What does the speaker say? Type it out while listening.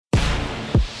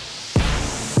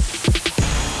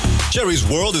Jerry's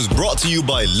World is brought to you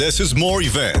by Less is More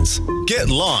Events. Get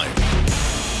Lime.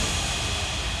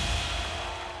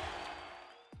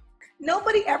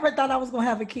 Nobody ever thought I was going to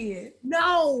have a kid.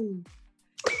 No.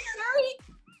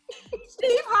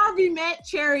 Steve Harvey met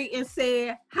Cherry and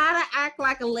said how to act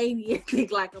like a lady and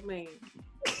think like a man.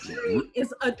 Cherry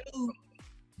is a dude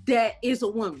that is a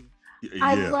woman. Yeah.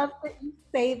 I love that you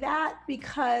say that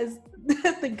because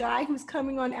the guy who's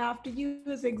coming on after you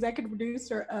is the executive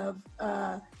producer of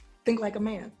Think Like a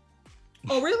Man.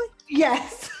 Oh, really?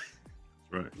 Yes.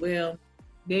 Right. Well,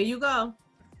 there you go.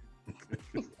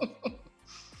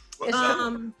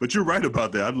 But you're right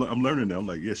about that. I'm learning now. I'm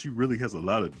like, yeah, she really has a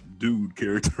lot of dude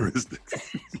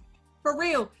characteristics. For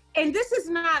real. And this is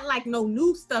not like no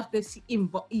new stuff that she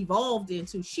evolved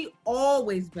into. She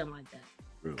always been like that.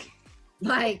 Really?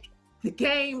 Like, the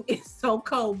game is so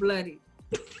cold-blooded.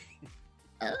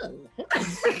 Oh.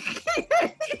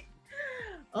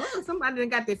 Oh, somebody done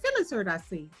got their feelings hurt, I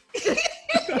see.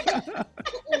 I'm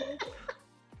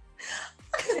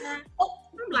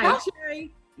like,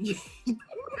 Cherry, you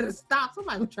better stop.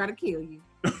 Somebody will try to kill you.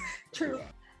 True.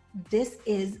 This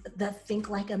is the Think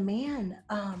Like a Man.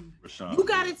 Rushion. You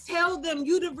gotta tell them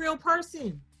you the real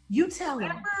person. You tell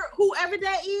them. Whoever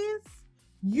that is,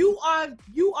 you are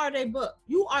their book.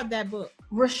 You are that book.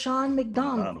 Rushion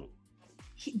McDonald.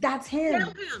 That's him.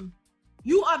 Tell him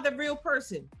you are the real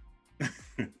person.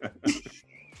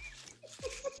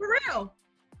 For real.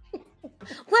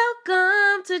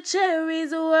 Welcome to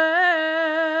Cherry's World.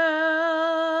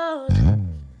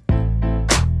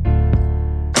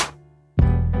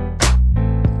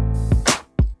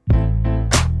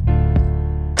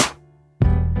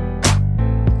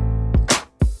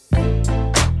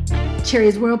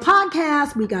 Cherry's World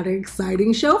Podcast. We got an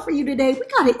exciting show for you today. We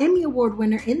got an Emmy Award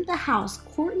winner in the house.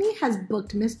 Courtney has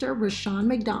booked Mr. Rushion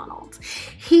McDonald.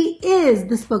 He is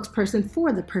the spokesperson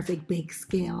for The Perfect Big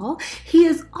Scale. He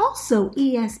is also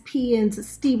ESPN's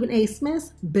Stephen A.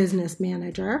 Smith's business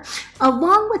manager.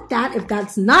 Along with that, if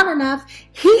that's not enough,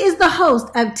 he is the host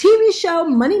of TV show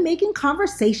Money Making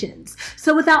Conversations.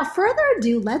 So without further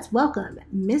ado, let's welcome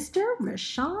Mr.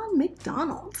 Rushion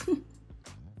McDonald.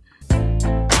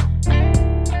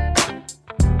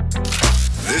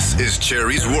 This is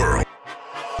Cherry's World.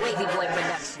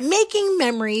 Making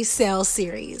Memories Sale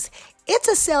Series. It's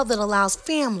a sale that allows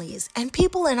families and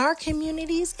people in our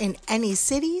communities in any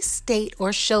city, state, or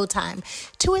showtime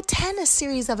to attend a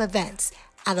series of events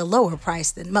at a lower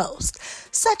price than most,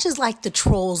 such as like the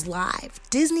Trolls Live,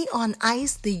 Disney on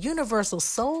Ice, the Universal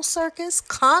Soul Circus,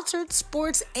 concerts,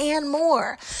 sports, and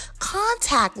more.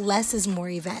 Contact Less is More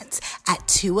Events at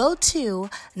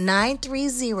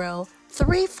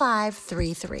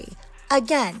 202-930-3533.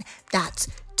 Again, that's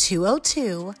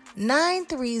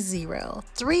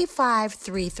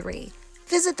 202-930-3533.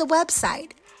 Visit the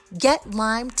website,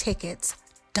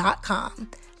 getlimetickets.com.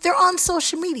 They're on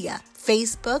social media,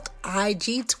 Facebook,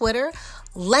 IG, Twitter.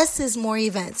 Less is More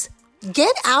Events.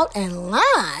 Get out and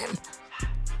lime.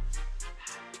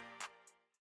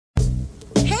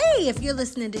 Hey, if you're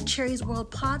listening to Cherry's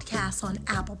World Podcast on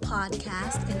Apple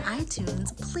Podcasts and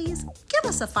iTunes, please give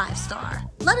us a 5-star.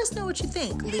 Let us know what you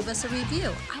think. Leave us a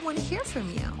review. I want to hear from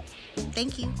you.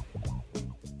 Thank you.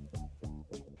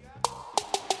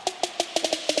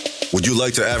 Would you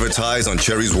like to advertise on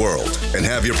Cherry's World and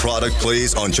have your product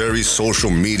placed on Cherry's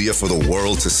social media for the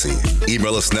world to see?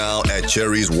 Email us now at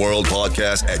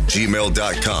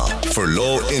cherrysworldpodcast@gmail.com for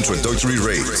low introductory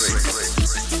rates.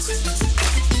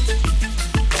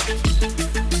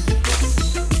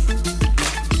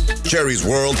 Cherry's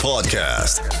World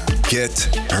Podcast. Get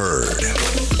heard.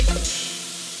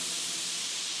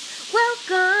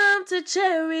 Welcome to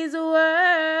Cherry's World.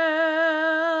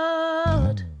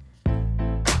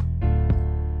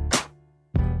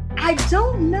 I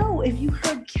don't know if you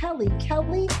heard Kelly.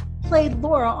 Kelly played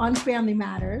Laura on Family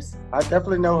Matters. I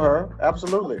definitely know her.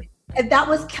 Absolutely. And that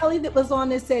was Kelly that was on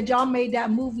that said, y'all made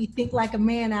that movie Think Like a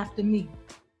Man after me.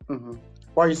 Mm-hmm.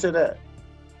 Why you say that?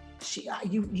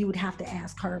 You would have to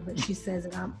ask her, but she says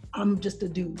that I'm just a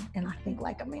dude and I think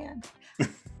like a man. I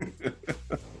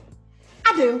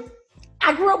do.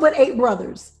 I grew up with 8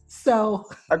 brothers, so.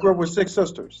 I grew up with 6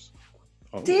 sisters.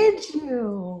 Oh. Did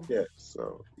you? Yes,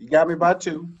 so you got me by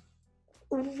 2.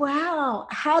 Wow.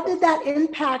 How did that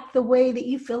impact the way that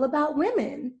you feel about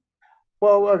women?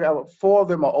 Well, look, 4 of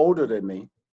them are older than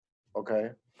me, okay?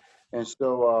 And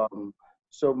so,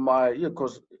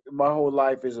 because my whole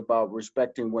life is about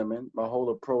respecting women, my whole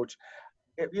approach.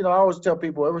 I always tell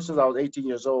people ever since I was 18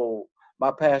 years old,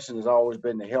 my passion has always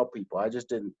been to help people. I just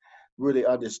didn't really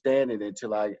understand it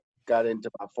until I got into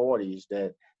my 40s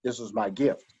that this was my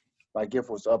gift. My gift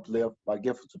was to uplift. My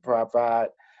gift was to provide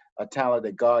a talent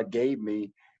that God gave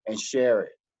me and share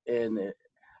it. And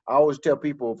I always tell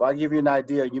people, if I give you an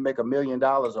idea and you make $1 million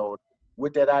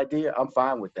with that idea, I'm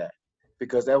fine with that,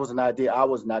 because that was an idea I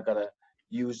was not gonna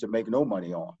use to make no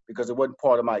money on, because it wasn't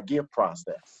part of my gift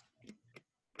process.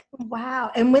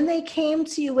 Wow. And when they came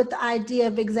to you with the idea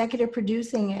of executive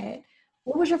producing it,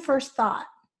 what was your first thought?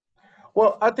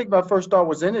 Well, I think my first thought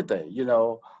was anything. You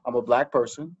know, I'm a Black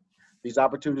person. These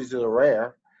opportunities are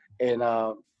rare, and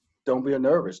don't be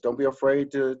nervous. Don't be afraid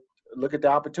to look at the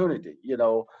opportunity. You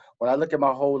know, when I look at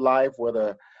my whole life,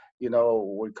 whether, you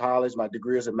know, with college, my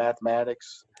degree is in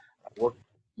mathematics. I worked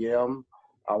at UM.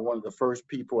 I'm one of the first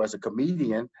people as a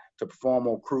comedian to perform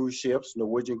on cruise ships,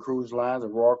 Norwegian Cruise Lines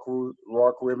and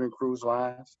Royal Caribbean Cruise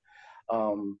Lines.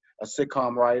 A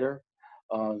sitcom writer.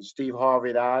 Steve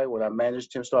Harvey and I, when I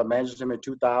started managing him in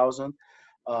 2000.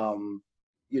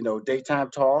 You know, Daytime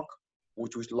Talk,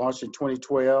 which was launched in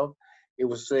 2012. It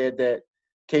was said that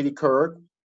Katie Couric,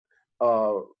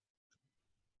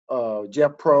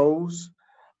 Jeff Prose,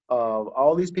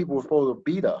 all these people were supposed to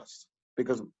beat us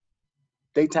because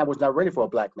Daytime was not ready for a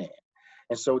Black man.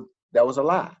 And so that was a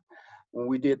lie. When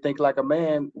we did Think Like a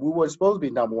Man, we weren't supposed to be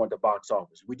number one at the box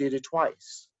office. We did it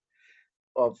twice.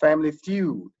 Family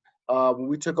Feud, when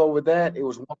we took over that, it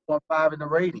was 1.5 in the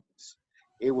ratings.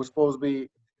 It was supposed to be,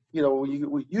 you know,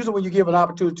 usually when you give an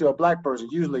opportunity to a Black person,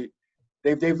 usually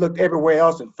they've looked everywhere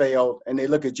else and failed, and they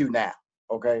look at you now,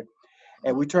 okay?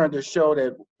 And we turned the show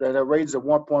that ratings of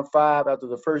 1.5 after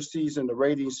the first season. The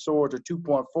ratings soared to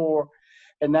 2.4,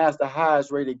 and now it's the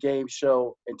highest rated game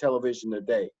show in television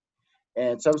today.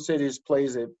 And some cities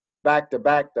plays it back to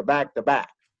back to back to back,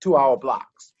 2-hour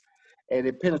blocks, and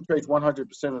it penetrates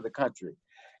 100% of the country.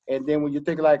 And then when you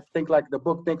think like the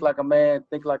book, Think Like a Man,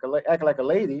 Act Like a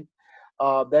Lady,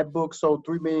 that book sold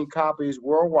 3 million copies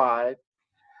worldwide,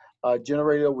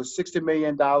 generated over $60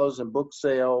 million in book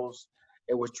sales.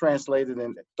 It was translated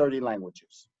in 30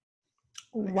 languages.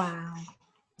 Wow.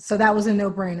 So that was a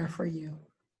no-brainer for you.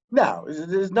 No,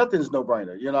 there's nothing's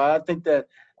no-brainer. You know, I think that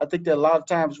a lot of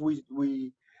times we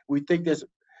think there's,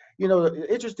 you know, the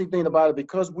interesting thing about it,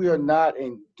 because we are not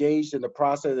engaged in the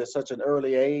process at such an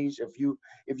early age. If you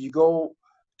go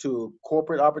to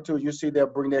corporate opportunities, you see they'll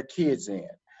bring their kids in.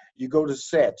 You go to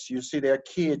sets, you see their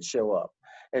kids show up,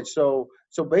 and so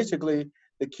basically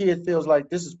the kid feels like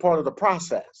this is part of the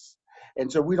process,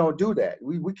 and so we don't do that.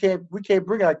 We can't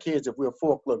bring our kids if we're a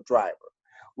forklift driver.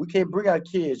 We can't bring our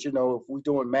kids, you know, if we're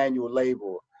doing manual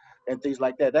labor and things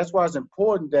like that. That's why it's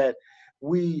important that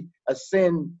we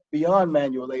ascend beyond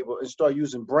manual labor and start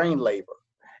using brain labor.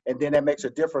 And then that makes a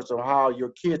difference on how your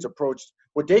kids approach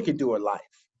what they can do in life.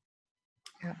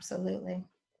 Absolutely.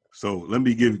 So let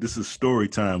me this is story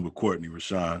time with Courtney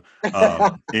Rushion.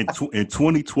 In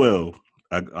 2012,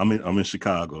 I'm in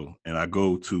Chicago, and I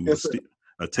go to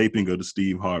a taping of the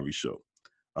Steve Harvey show.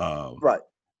 Right.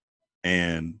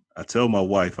 And I tell my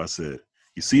wife, I said,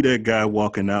 you see that guy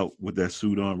walking out with that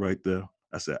suit on right there?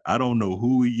 I said, I don't know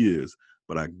who he is,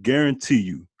 but I guarantee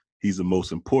you he's the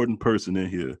most important person in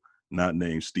here, not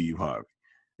named Steve Harvey.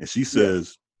 And she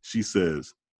says,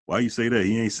 why you say that?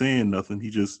 He ain't saying nothing. He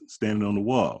just standing on the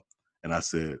wall. And I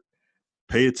said,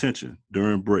 pay attention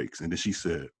during breaks. And then she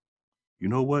said, you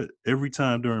know what? Every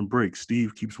time during breaks,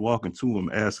 Steve keeps walking to him,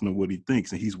 asking him what he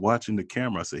thinks, and he's watching the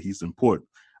camera. I said, he's important.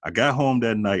 I got home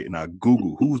that night and I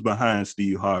Googled who's behind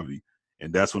Steve Harvey.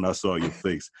 And that's when I saw your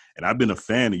face. And I've been a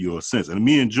fan of yours since. And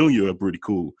me and Junior are pretty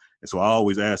cool. And so I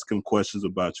always ask him questions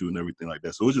about you and everything like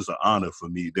that. So it was just an honor for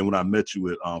me. Then when I met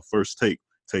you at First Take,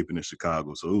 taping in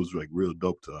Chicago. So it was like real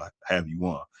dope to have you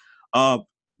on.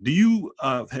 Do you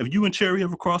have you and Cherry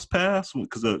ever crossed paths?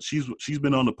 Because she's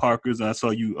been on the Parkers, and I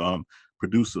saw you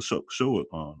produce a show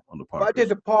on the Parkers. I did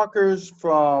the Parkers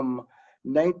from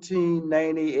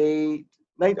 1998.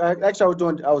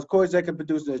 Actually, I was co-executive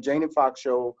producing the Jane and Fox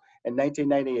show in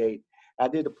 1998. I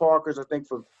did the Parkers, I think,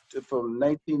 from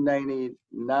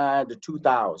 1999 to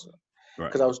 2000,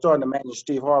 because I was starting to manage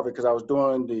Steve Harvey, because I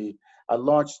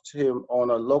launched him on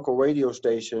a local radio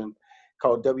station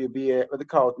called WBA, what they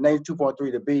called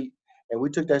 92.3 The Beat, and we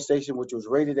took that station, which was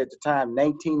rated at the time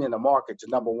 19 in the market, to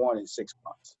number 1 in 6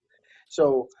 months.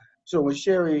 So with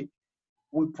Sherry,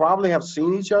 we probably have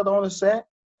seen each other on the set,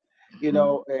 you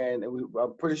know, and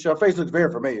I'm pretty sure her face looks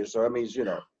very familiar. So that means, you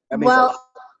know.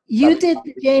 You did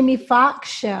the Jamie Foxx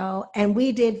show, and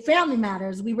we did Family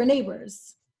Matters. We were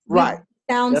neighbors. Right.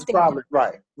 That's probably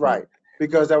right.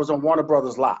 Because that was on Warner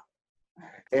Brothers lot.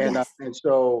 And and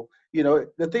so, you know,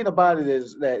 the thing about it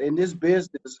is that in this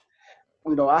business,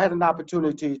 you know, I had an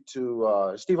opportunity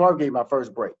to, Steve Harvey gave my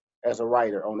first break as a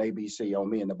writer on ABC on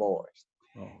Me and the Boys.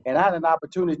 Oh. And I had an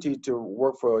opportunity to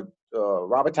work for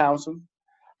Robert Townsend,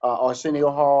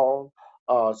 Arsenio Hall,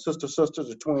 Sister Sisters,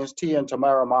 the twins, Tia and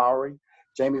Tamara Mowry,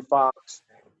 Jamie Foxx,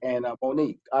 and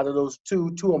Monique. Out of those two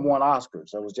of them won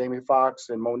Oscars. That was Jamie Foxx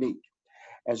and Monique.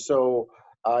 And so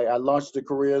I launched the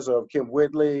careers of Kim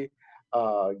Whitley,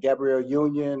 Gabrielle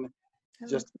Union,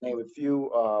 just to name a few.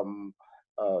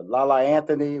 Lala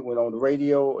Anthony went on the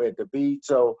radio at the Beat.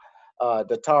 So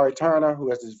Datari Turner, who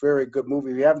has this very good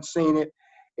movie. If you haven't seen it,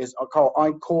 it's called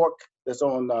Uncork. That's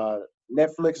on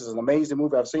Netflix. It's an amazing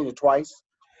movie. I've seen it twice.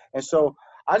 And so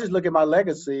I just look at my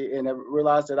legacy and I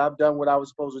realize that I've done what I was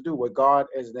supposed to do, what God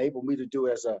has enabled me to do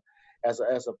as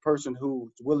a person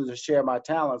who's willing to share my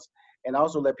talents and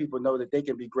also let people know that they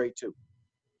can be great too.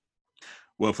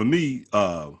 Well, for me,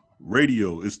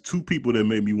 radio is two people that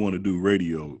made me want to do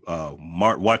radio.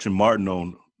 Watching Martin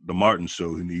on the Martin Show,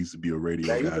 who needs to be a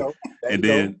radio guy,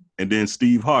 and then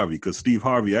Steve Harvey, because Steve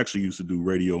Harvey actually used to do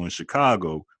radio in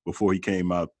Chicago before he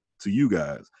came out to you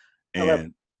guys,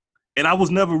 and I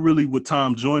was never really with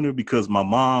Tom Joyner because my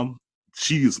mom,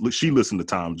 she listened to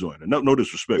Tom Joyner. No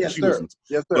disrespect, yes, she sir. listened.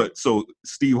 Yes, sir. But so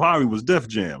Steve Harvey was Def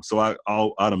Jam, so I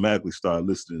automatically started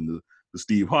listening to the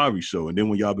Steve Harvey Show, and then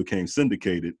when y'all became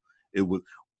syndicated, it was.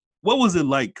 What was it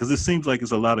like? Because it seems like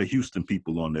it's a lot of Houston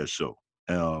people on that show.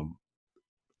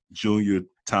 Junior,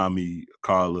 Tommy,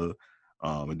 Carla,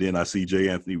 and then I see J.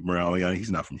 Anthony Brown. Yeah,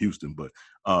 he's not from Houston, but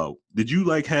did you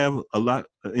have a lot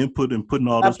of input in putting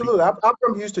all those people? Absolutely. I'm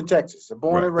from Houston, Texas.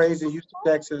 Born and raised in Houston,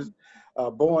 Texas.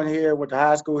 Born here, went to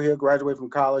high school here, graduated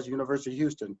from college, University of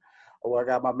Houston, where I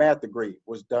got my math degree,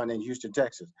 was done in Houston,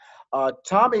 Texas.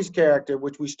 Tommy's character,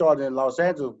 which we started in Los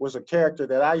Angeles, was a character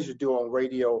that I used to do on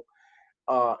radio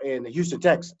in Houston,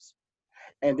 Texas.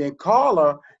 And then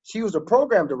Carla, she was a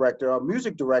program director, a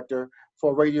music director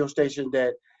for a radio station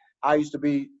that I used to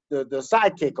be the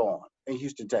sidekick on in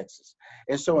Houston, Texas.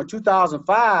 And so in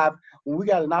 2005, when we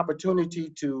got an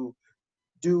opportunity to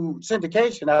do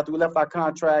syndication after we left our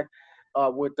contract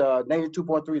with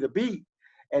 92.3 The Beat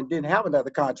and didn't have another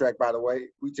contract, by the way,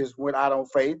 we just went out on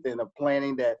faith and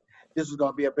planning that this was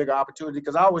going to be a bigger opportunity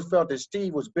because I always felt that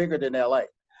Steve was bigger than LA.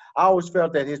 I always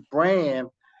felt that his brand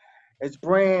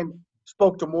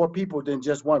spoke to more people than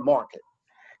just one market,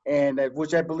 and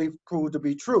which I believe proved to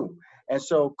be true. And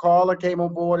so Carla came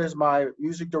on board as my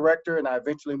music director, and I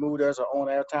eventually moved as an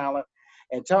on-air talent.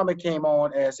 And Tommy came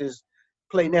on as his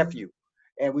play nephew,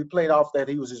 and we played off that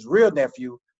he was his real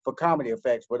nephew for comedy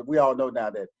effects. But we all know now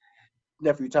that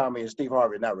nephew Tommy and Steve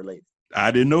Harvey are not related.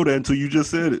 I didn't know that until you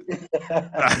just said it.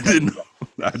 I didn't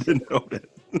know that.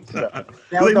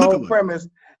 That was the whole premise.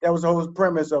 That was the whole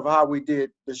premise of how we did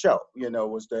the show.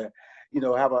 Was to,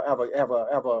 have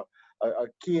a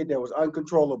kid that was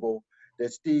uncontrollable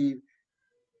that Steve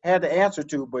had to answer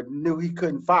to, but knew he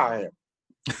couldn't fire him.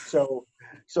 So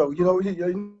you know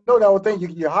the whole thing.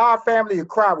 You hire family, you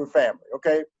cry with family.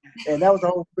 Okay, and that was the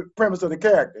whole premise of the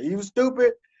character. He was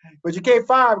stupid, but you can't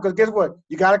fire him because guess what?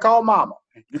 You got to call mama.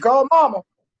 You call mama,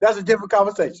 that's a different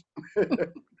conversation.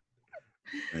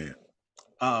 Man.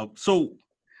 So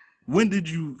when did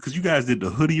you, because you guys did the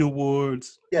Hoodie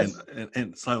Awards, yes,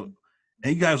 and so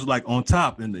you guys were on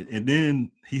top, and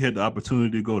then he had the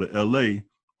opportunity to go to LA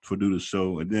to do the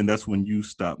show, and then that's when you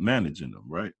stopped managing them,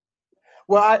 right?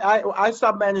 Well, I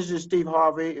stopped managing Steve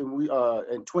Harvey in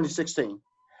 2016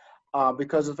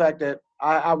 because of the fact that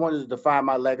I wanted to define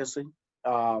my legacy.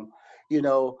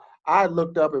 I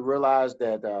looked up and realized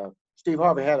that Steve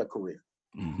Harvey had a career.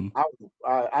 Mm-hmm.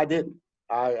 I didn't.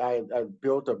 I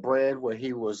built a brand where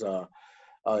he was a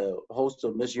host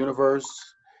of Miss Universe.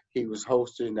 He was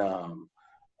hosting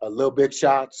Little Big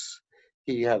Shots.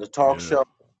 He had a talk show,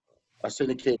 a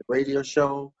syndicated radio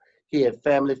show. He had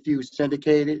Family Feud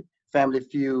syndicated, Family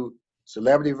Feud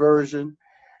celebrity version,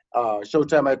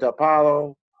 Showtime at the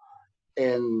Apollo,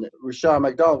 and Rushion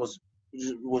McDonald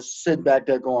was sitting back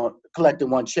there collecting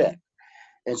one check.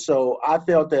 And so I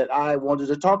felt that I wanted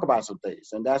to talk about some things,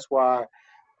 and that's why.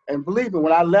 And believe me,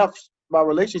 when I left my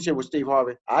relationship with Steve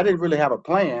Harvey, I didn't really have a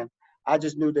plan. I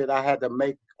just knew that I had to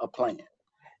make a plan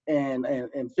and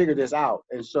figure this out.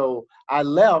 And so I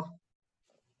left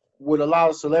with a lot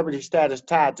of celebrity status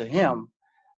tied to him,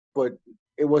 but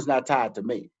it was not tied to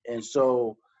me. And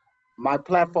so my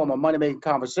platform of Money Making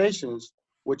Conversations,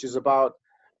 which is about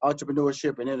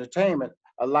entrepreneurship and entertainment,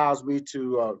 allows me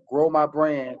to grow my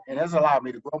brand, and has allowed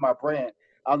me to grow my brand,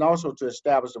 and also to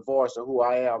establish the voice of who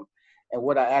I am and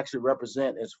what I actually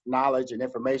represent as knowledge and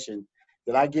information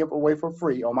that I give away for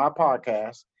free on my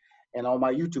podcast and on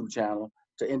my YouTube channel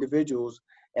to individuals.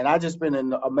 And I've just been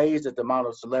amazed at the amount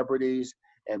of celebrities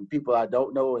and people I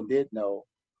don't know and did know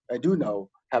and do know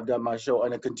have done my show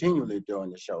and are continually doing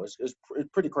the show. It's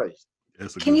pretty crazy.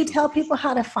 Can you tell people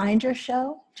how to find your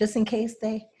show, just in case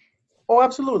they Oh,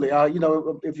 absolutely.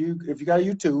 If you got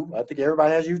YouTube, I think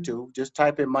everybody has YouTube. Just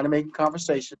type in "Money Making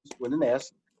Conversations" with an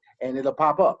S, and it'll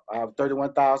pop up. I have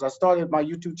 31,000. I started my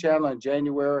YouTube channel in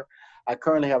January. I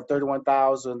currently have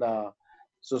 31,000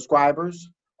 subscribers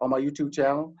on my YouTube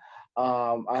channel.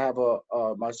 I have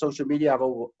my social media. I have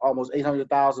almost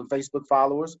 800,000 Facebook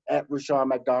followers at Rushion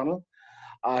McDonald.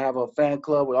 I have a fan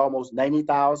club with almost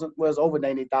 90,000. Well, it's over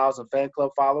 90,000 fan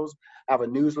club followers. I have a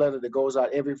newsletter that goes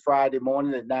out every Friday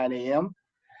morning at 9 a.m.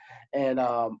 And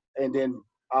then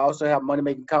I also have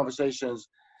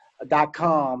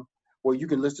moneymakingconversations.com, where you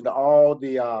can listen to all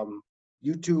the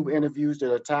YouTube interviews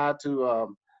that are tied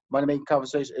to Money Making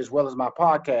Conversations, as well as my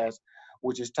podcast,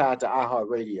 which is tied to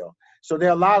iHeartRadio. So there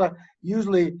are a lot of,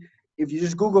 usually, if you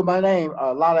just Google my name,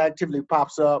 a lot of activity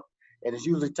pops up, and it's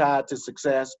usually tied to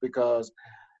success, because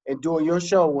in doing your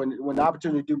show, when the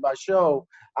opportunity to do my show,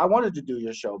 I wanted to do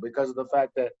your show because of the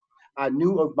fact that I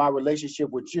knew of my relationship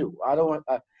with you.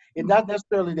 It's not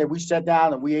necessarily that we sat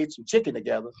down and we ate some chicken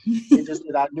together. It's just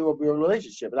that I knew of your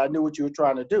relationship and I knew what you were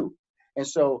trying to do. And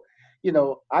so,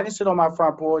 I can sit on my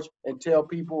front porch and tell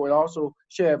people and also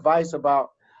share advice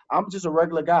about, I'm just a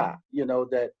regular guy,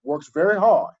 that works very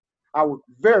hard. I work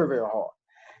very, very hard.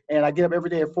 And I get up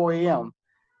every day at 4 a.m.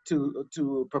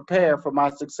 to prepare for my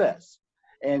success.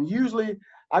 And usually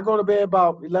I go to bed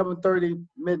about 11:30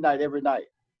 midnight every night.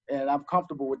 And I'm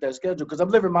comfortable with that schedule because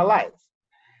I'm living my life.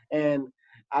 And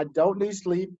I don't need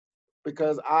sleep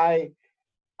because I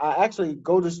actually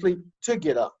go to sleep to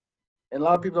get up. And a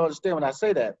lot of people don't understand when I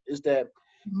say that, is that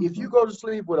if you go to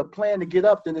sleep with a plan to get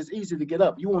up, then it's easy to get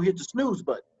up. You won't hit the snooze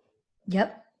button.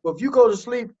 Yep. But if you go to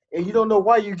sleep and you don't know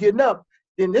why you're getting up,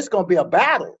 then it's going to be a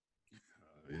battle.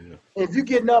 Yeah. If you're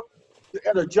getting up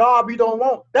at a job you don't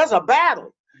want, that's a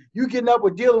battle. You getting up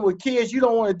with dealing with kids you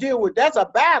don't want to deal with, that's a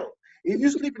battle. If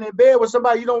you're sleeping in bed with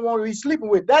somebody you don't want to be sleeping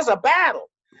with, that's a battle.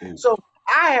 So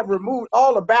I have removed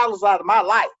all the battles out of my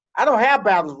life. I don't have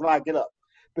battles when I get up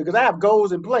because I have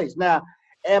goals in place. Now,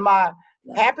 am I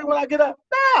happy when I get up?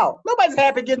 No. Nobody's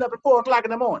happy getting up at 4 o'clock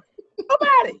in the morning.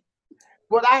 Nobody.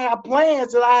 But I have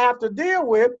plans that I have to deal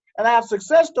with, and I have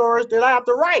success stories that I have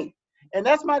to write. And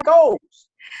that's my goals.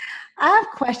 I have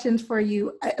questions for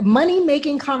you. Money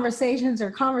making conversations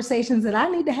are conversations that I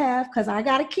need to have because I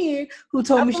got a kid who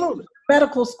told me she's in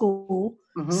medical school.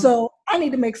 Mm-hmm. So I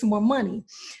need to make some more money.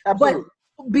 Absolutely.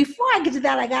 But before I get to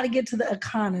that, I got to get to the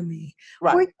economy.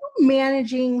 Right. Were you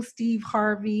managing Steve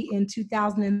Harvey in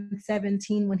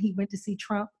 2017 when he went to see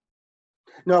Trump?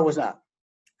 No, it was not.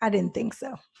 I didn't think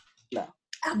so. No.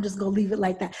 I'm just going to leave it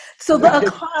like that. So the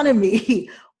economy,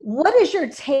 what is your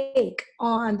take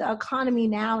on the economy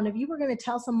now? And if you were going to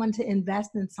tell someone to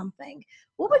invest in something,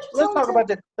 what would you tell them?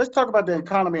 Let's talk about the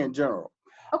economy in general.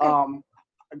 Okay.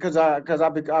 Because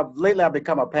lately I've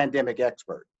become a pandemic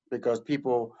expert because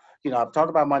people, I've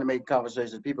talked about money making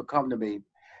conversations. People come to me,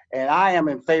 and I am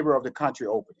in favor of the country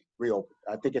reopening.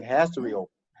 I think it has to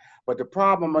reopen. But the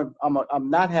problem I'm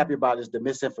not happy about is the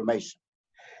misinformation.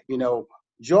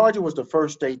 Georgia was the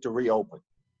first state to reopen.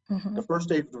 Mm-hmm. The first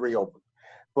state to reopen.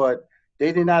 But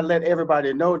they did not let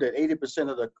everybody know that 80%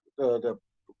 of the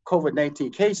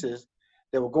COVID-19 cases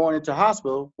that were going into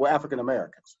hospital were African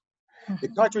Americans. Mm-hmm. The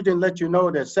country didn't let you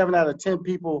know that 7 out of 10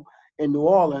 people in New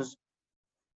Orleans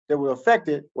that were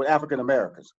affected were African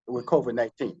Americans with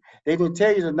COVID-19. They didn't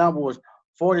tell you the number was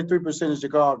 43% in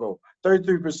Chicago,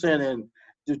 33% in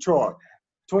Detroit,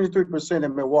 23%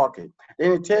 in Milwaukee. They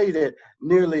didn't tell you that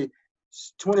nearly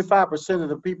 25% of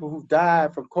the people who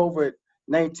died from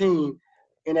COVID-19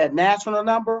 in that national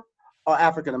number are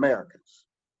African Americans.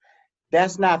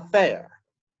 That's not fair.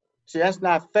 See, that's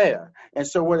not fair. And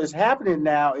so what is happening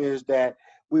now is that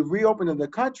we've reopened in the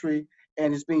country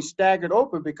and it's being staggered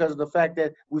open because of the fact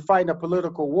that we're fighting a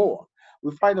political war.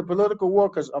 We're fighting a political war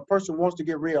because a person wants to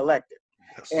get reelected.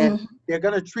 Yes. And they're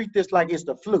going to treat this like it's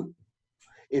the flu.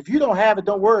 If you don't have it,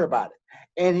 don't worry about it.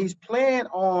 And he's playing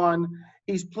on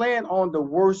the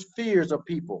worst fears of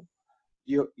people.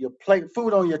 You play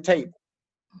food on your table.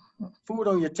 Food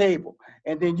on your table.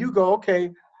 And then you go,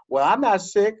 okay, well, I'm not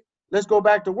sick. Let's go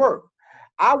back to work.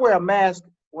 I wear a mask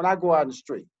when I go out in the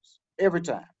streets every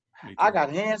time. I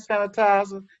got hand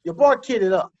sanitizer. Your boy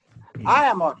kitted up. I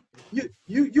am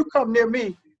you come near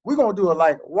me, we're gonna do it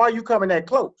like, why are you coming that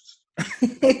close?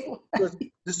 Because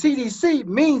the CDC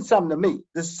means something to me.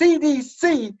 The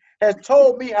CDC has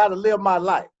told me how to live my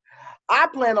life. I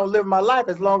plan on living my life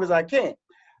as long as I can.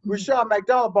 Rushion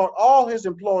McDonald bought all his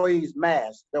employees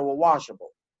masks that were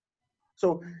washable.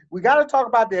 So we got to talk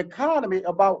about the economy,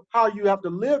 about how you have to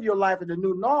live your life in the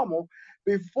new normal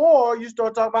before you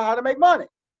start talking about how to make money.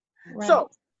 Right. So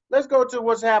let's go to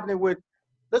what's happening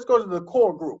let's go to the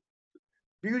core group.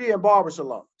 beauty and barber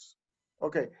salons.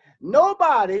 Okay.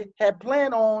 Nobody had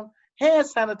planned on hand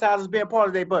sanitizers being part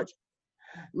of their budget.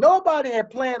 Nobody had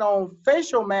planned on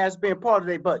facial masks being part of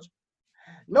their budget.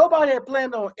 Nobody had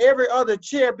planned on every other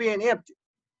chair being empty.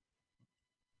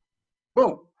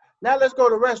 Boom. Now let's go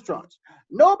to restaurants.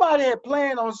 Nobody had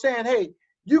planned on saying, hey,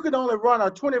 you can only run a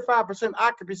 25%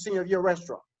 occupancy of your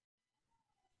restaurant.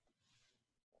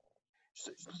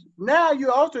 Now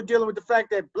you're also dealing with the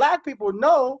fact that Black people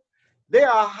know they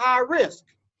are high risk.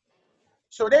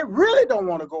 So they really don't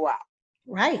want to go out.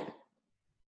 Right.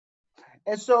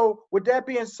 And so with that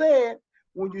being said,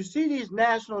 when you see these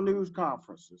national news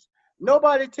conferences,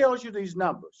 nobody tells you these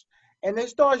numbers. And they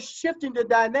start shifting the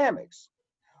dynamics.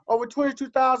 Over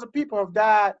 22,000 people have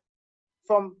died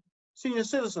from senior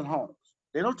citizen homes.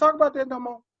 They don't talk about that no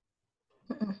more.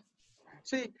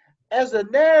 See, as the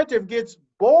narrative gets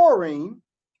boring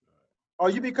or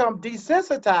you become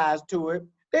desensitized to it,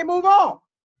 they move on.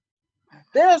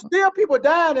 There's still people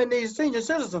dying in these senior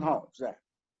citizen homes.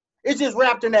 It's just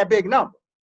wrapped in that big number.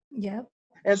 Yep.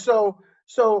 And so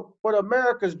what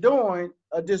America's doing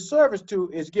a disservice to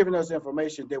is giving us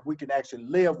information that we can actually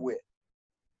live with.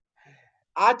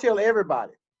 I tell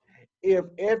everybody, if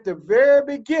at the very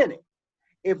beginning,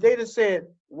 if they'd have said,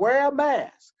 wear a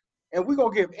mask, and we're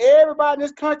going to give everybody in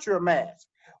this country a mask,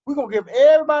 we're going to give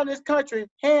everybody in this country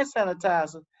hand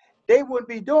sanitizer, they wouldn't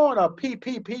be doing a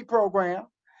PPP program.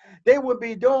 They would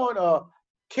be doing a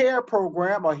CARE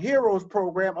program, a HEROES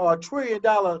program, or a $1 trillion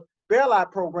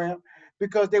bailout program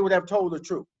because they would have told the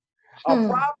truth. A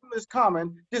problem is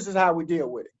coming. This is how we deal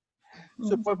with it.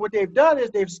 So but what they've done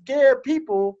is they've scared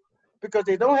people because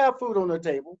they don't have food on their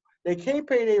table. They can't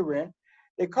pay their rent.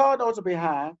 Their car notes are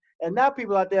behind. And now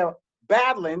people out there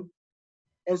battling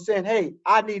and saying, hey,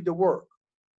 I need to work,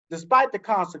 despite the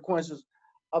consequences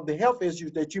of the health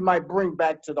issues that you might bring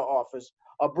back to the office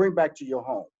or bring back to your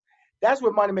home. That's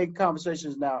what money-making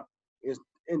conversations now is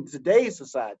in today's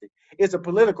society. It's a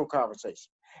political conversation.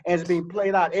 And it's being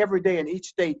played out every day in each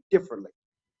state differently.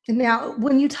 Now,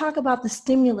 when you talk about the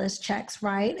stimulus checks,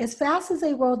 right, as fast as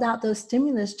they rolled out those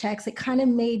stimulus checks, it kind of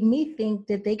made me think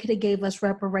that they could have gave us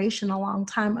reparation a long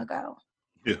time ago.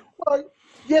 Yeah. Well,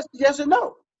 yes and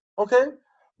no. Okay?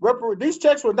 These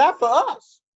checks were not for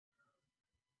us.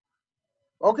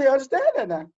 Okay, understand that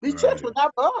now. These checks were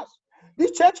not for us.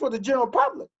 These checks were the general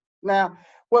public. Now,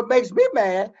 what makes me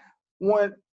mad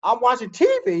when I'm watching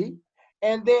TV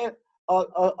and then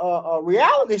a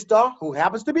reality star who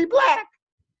happens to be Black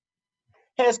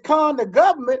has conned the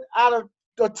government out of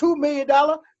a $2 million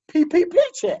PPP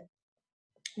check.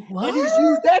 What? And he's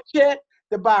used that check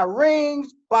to buy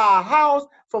rings, buy a house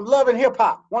from Love and Hip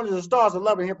Hop, one of the stars of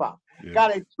Love and Hip Hop. Yeah.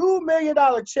 Got a $2 million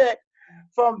check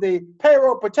from the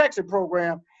payroll protection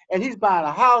program, and he's buying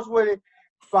a house with it,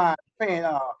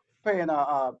 paying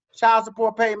child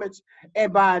support payments,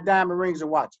 and buying diamond rings and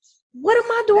watches. What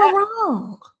am I doing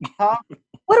wrong? Huh?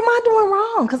 What am I doing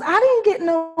wrong? Because I didn't get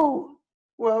no.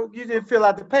 Well, you didn't fill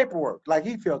out the paperwork like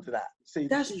he filled it out. See,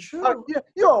 that's true.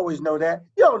 You always know that.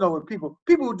 You don't know what people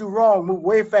who do wrong move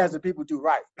way faster than people do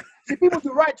right. See, people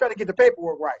do right trying to get the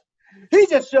paperwork right. He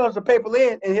just shoves the paper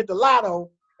in and hit the lotto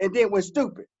and then went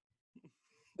stupid.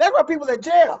 That's why people in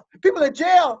jail. People in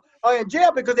jail are in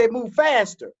jail because they move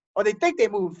faster, or they think they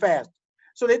move faster.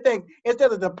 So they think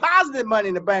instead of depositing money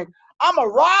in the bank, I'm gonna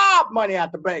rob money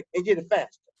out the bank and get it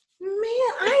faster. Man,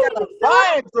 instead of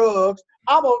buying drugs,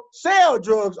 I'm gonna sell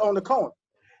drugs on the corner.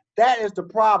 That is the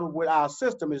problem with our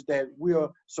system, is that we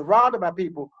are surrounded by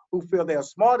people who feel they're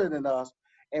smarter than us,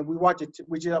 and we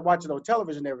just watch it on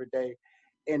television every day,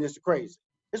 and it's crazy.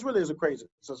 It really is a crazy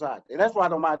society, and that's why I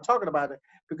don't mind talking about it,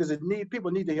 because people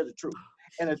need to hear the truth,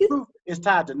 and the truth is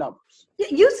tied to numbers.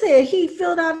 You said he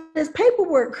filled out his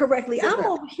paperwork correctly. Yes, I'm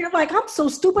over here like I'm so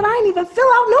stupid. I didn't even fill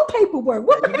out no paperwork.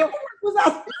 What paperwork was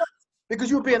out? Because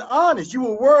you were being honest. You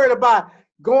were worried about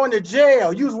going to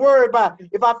jail. You was worried about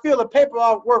if I fill the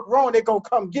paperwork wrong, they're gonna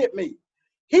come get me.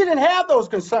 He didn't have those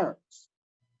concerns,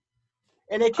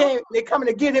 and they're coming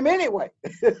to get him anyway.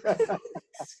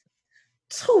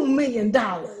 $2 million.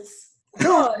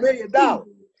 $2 million.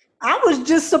 I was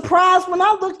just surprised when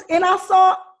I looked and I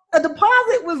saw a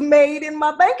deposit was made in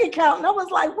my bank account, and I was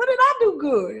like, "What did I do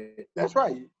good?" That's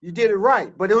right. You did it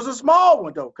right, but it was a small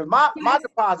one though, because my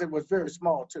deposit was very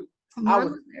small too. I'm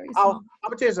gonna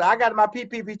tell you something. I got my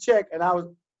PPP check, and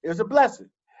it was a blessing,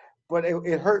 but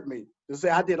it hurt me to say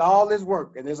I did all this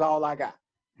work and this is all I got.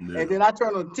 Yeah. And then I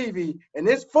turned on the TV, and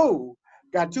this fool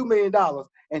got $2 million,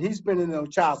 and he's spending it on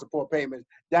child support payments,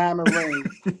 diamond rings,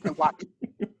 and watches.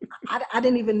 I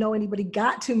didn't even know anybody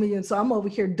got $2 million, so I'm over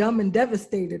here dumb and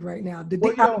devastated right now. The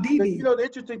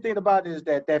interesting thing about it is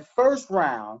that first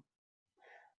round,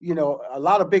 you know, a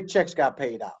lot of big checks got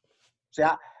paid out. See,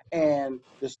 and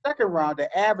the second round,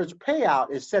 the average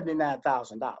payout is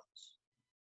 $79,000.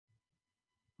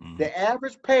 The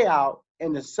average payout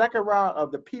in the second round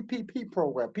of the PPP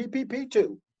program,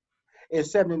 PPP2,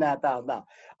 is $79,000.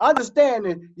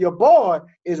 Understanding your boy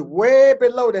is way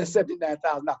below that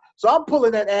 $79,000. So I'm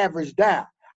pulling that average down.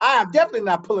 I am definitely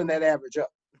not pulling that average up.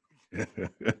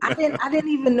 I didn't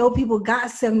even know people got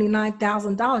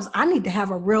 $79,000. I need to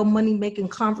have a real money making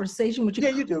conversation with you. Yeah,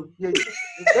 you do. Yeah, you do.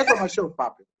 That's why my show's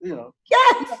popular. You know.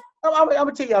 Yes. I'm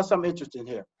gonna tell y'all something interesting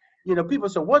here. You know, people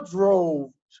say, what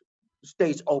drove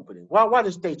states opening? Why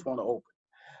did states want to open?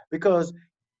 Because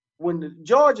when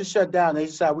Georgia shut down, they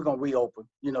decided we're gonna reopen.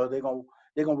 You know, they're gonna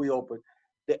reopen.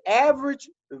 The average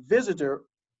visitor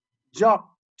jumped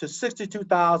to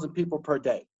 62,000 people per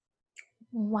day.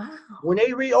 Wow. When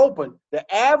they reopened, the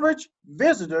average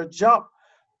visitor jumped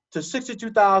to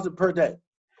 62,000 per day.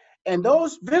 And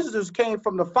those visitors came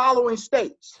from the following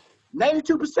states.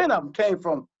 92% of them came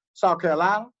from South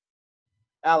Carolina,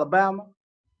 Alabama,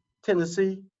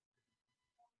 Tennessee,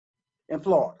 and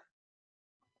Florida.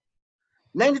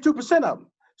 92% of them.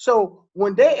 So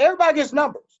when everybody gets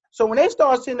numbers. So when they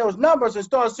start seeing those numbers and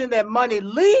start seeing that money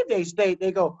leave their state,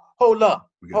 they go, hold up.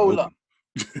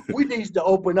 We need to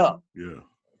open up. Yeah.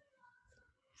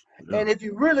 And if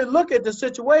you really look at the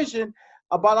situation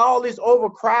about all these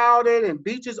overcrowded and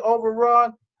beaches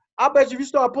overrun, I bet you if you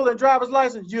start pulling driver's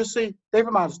license, you'll see they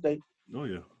from out of state. Oh,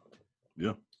 yeah.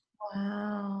 Yeah.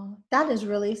 Wow. That is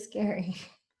really scary.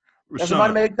 That's a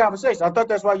money-making conversation. I thought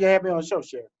that's why you had me on the show,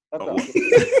 Sharon.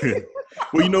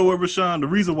 Well, you know what, Rushion? The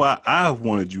reason why I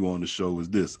wanted you on the show is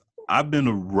this. I've been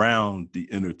around the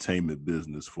entertainment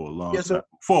business for a long time,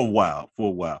 for a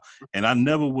while. And I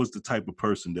never was the type of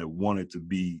person that wanted to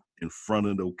be in front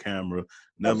of the camera,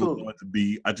 never wanted to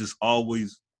be. I just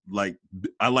always like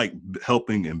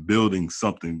helping and building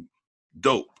something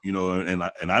dope, you know, and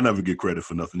I never get credit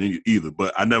for nothing either,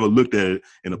 but I never looked at it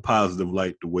in a positive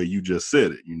light the way you just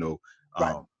said it, you know.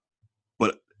 Right.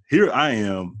 But here I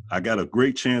am. I got a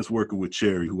great chance working with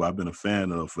Cherry, who I've been a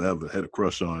fan of forever, had a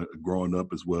crush on growing up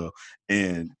as well.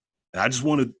 And I just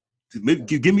wanted to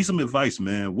give me some advice,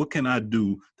 man. What can I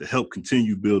do to help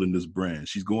continue building this brand?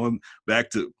 She's going back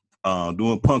to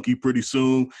doing Punky pretty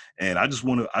soon, and I just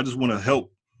want to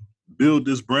help build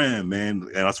this brand, man.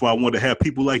 And that's why I want to have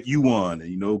people like you on, and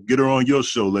you know, get her on your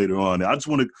show later on. And I just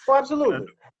want to. Oh, absolutely.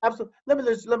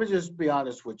 Let me just be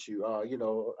honest with you. You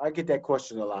know, I get that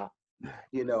question a lot.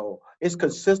 You know, it's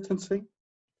consistency,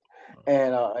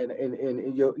 and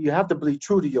you have to be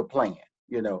true to your plan.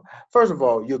 You know, first of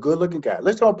all, you're a good-looking guy.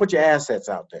 Let's go put your assets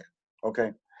out there.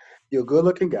 Okay, you're a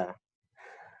good-looking guy.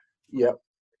 Yep,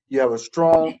 you have a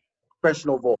strong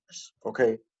professional voice.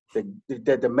 Okay,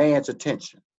 that demands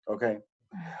attention. Okay,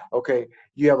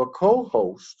 you have a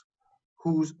co-host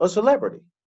who's a celebrity.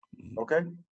 Okay,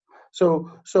 so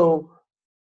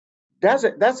that's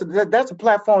a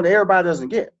platform that everybody doesn't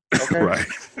get. Okay, right.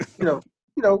 You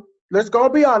know. Let's go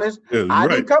be honest. Yeah, I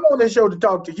didn't come on this show to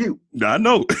talk to you. I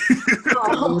know. I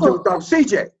come on the show to talk to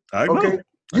CJ. I know. Okay,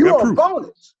 you are a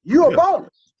bonus. You a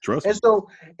bonus. Trust me. And so,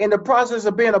 in the process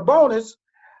of being a bonus,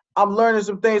 I'm learning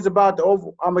some things about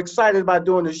I'm excited about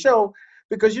doing the show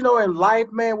because you know, in life,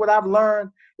 man, what I've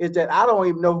learned is that I don't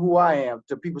even know who I am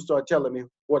till people start telling me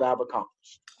what I've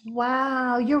accomplished.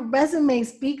 Wow, your resume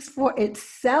speaks for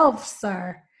itself,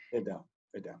 sir. It don't.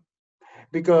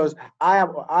 Because I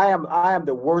am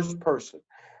the worst person.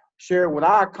 Sharon, when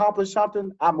I accomplish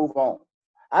something, I move on.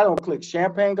 I don't click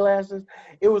champagne glasses.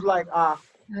 It was like I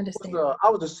was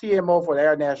the CMO for the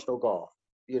Air National Guard,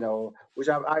 you know, which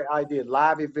I did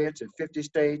live events in 50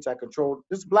 states. I controlled,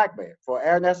 this is black man for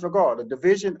Air National Guard, a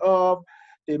division of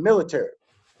the military,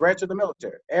 branch of the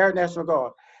military, Air National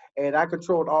Guard. And I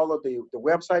controlled all of the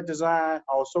website design,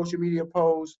 all social media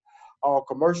posts, all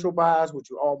commercial buys, which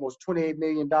were almost $28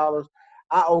 million.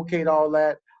 I okayed all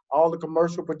that. All the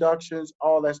commercial productions,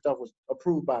 all that stuff was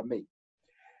approved by me.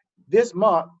 This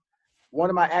month, one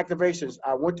of my activations,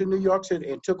 I went to New York City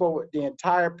and took over the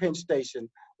entire Penn Station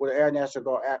with an Air National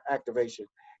Guard activation.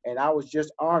 And I was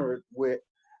just honored with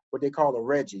what they call a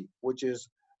Reggie, which is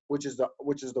the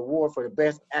award for the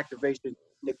best activation in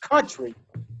the country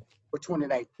for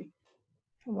 2019.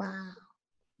 Wow.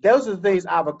 Those are the things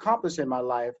I've accomplished in my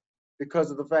life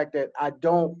because of the fact that I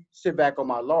don't sit back on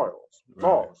my laurels.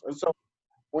 Right. And so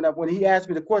when he asked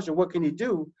me the question, what can he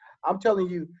do? I'm telling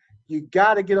you, you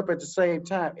got to get up at the same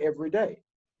time every day.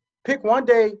 Pick one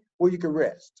day where you can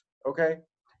rest, okay?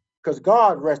 Because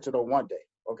God rested on one day,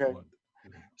 okay?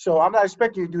 So I'm not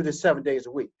expecting you to do this 7 days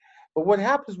a week. But what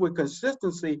happens with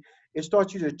consistency, it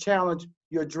starts you to challenge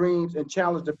your dreams and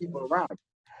challenge the people around you.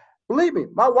 Believe me,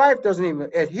 my wife doesn't even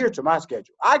adhere to my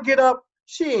schedule. I get up,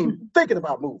 she ain't thinking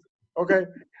about moving. Okay.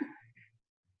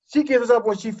 She gets up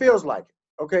when she feels like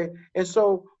it. Okay. And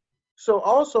so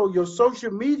also your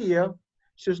social media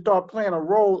should start playing a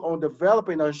role on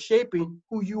developing or shaping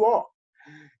who you are.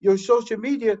 Your social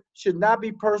media should not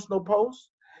be personal posts.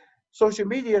 Social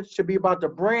media should be about the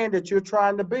brand that you're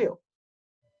trying to build.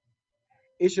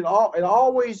 It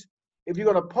always, if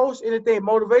you're going to post anything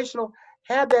motivational,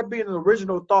 have that be an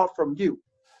original thought from you.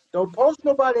 Don't post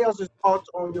nobody else's thoughts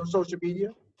on your social media.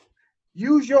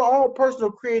 Use your own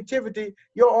personal creativity,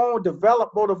 your own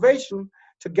developed motivation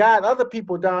to guide other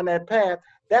people down that path.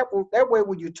 That way,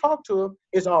 when you talk to them,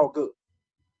 it's all good.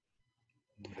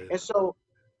 Yeah. And so,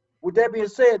 with that being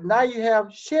said, now you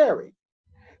have Sherry.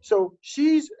 So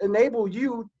she's enabled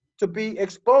you to be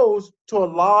exposed to a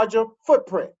larger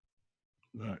footprint.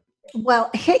 Right.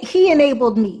 Well, he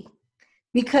enabled me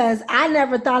because I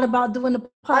never thought about doing a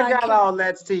I got podcast. all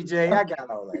that, TJ. I got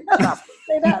all that. Stop it.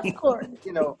 Say that, Courtney.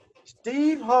 You know,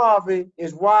 Steve Harvey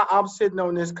is why I'm sitting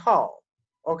on this call.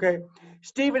 Okay.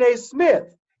 Stephen A.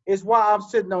 Smith is why I'm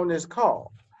sitting on this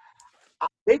call.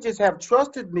 They just have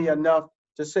trusted me enough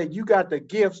to say, you got the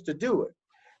gifts to do it.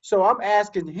 So I'm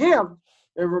asking him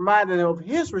and reminding him of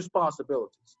his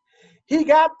responsibilities. He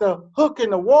got the hook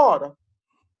in the water.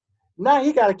 Now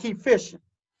he got to keep fishing.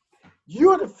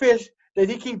 You're the fish that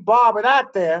he keep bobbing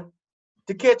out there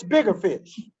to catch bigger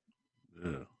fish.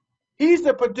 Yeah. He's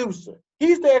the producer.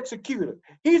 He's the executor.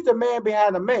 He's the man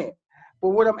behind the man. But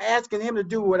what I'm asking him to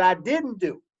do, what I didn't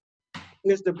do,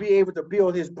 is to be able to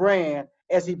build his brand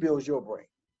as he builds your brand.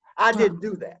 I didn't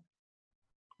do that.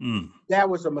 That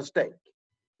was a mistake.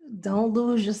 Don't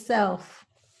lose yourself.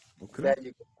 Okay. There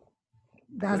you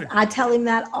go. I tell him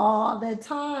that all the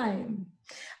time.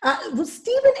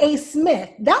 Stephen A.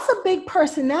 Smith, that's a big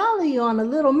personality on a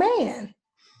little man.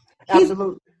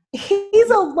 Absolutely. He's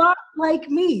a lot like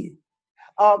me.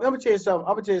 Let me tell you something.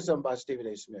 I'm gonna tell you something about Stephen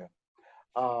A. Smith.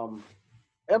 Let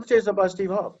me tell you something about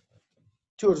Steve Harvey.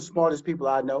 Two of the smartest people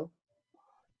I know.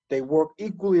 They work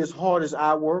equally as hard as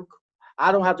I work.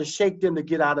 I don't have to shake them to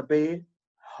get out of bed.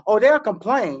 Oh, they'll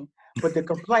complain, but the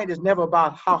complaint is never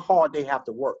about how hard they have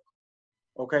to work.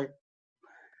 Okay?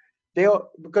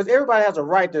 Because everybody has a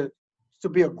right to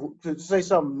say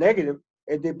something negative,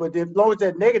 but as long as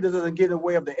that negative doesn't get in the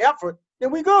way of the effort, then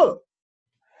we good.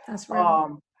 That's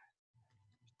right.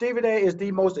 Stephen A. is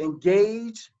the most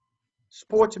engaged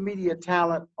sports media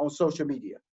talent on social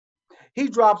media. He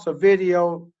drops a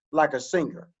video like a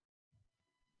singer.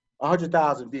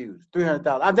 100,000 views,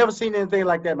 300,000. I've never seen anything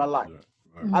like that in my life.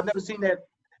 Right. I've never seen that.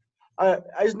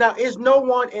 It's no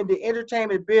one in the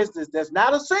entertainment business that's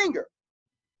not a singer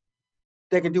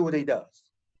that can do what he does.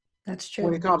 That's true.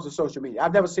 When it comes to social media,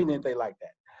 I've never seen anything like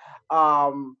that.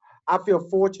 I feel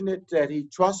fortunate that he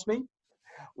trusts me.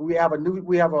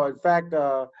 In fact,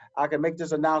 I can make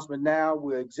this announcement now.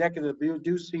 We're executive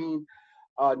producing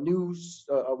a news,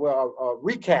 a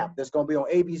recap that's going to be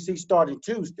on ABC starting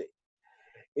Tuesday.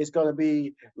 It's going to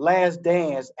be Last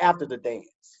Dance after the dance.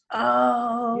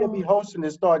 Oh. He'll be hosting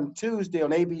it starting Tuesday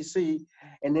on ABC,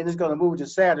 and then it's going to move to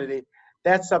Saturday.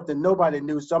 That's something nobody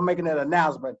knew, so I'm making that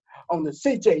announcement on the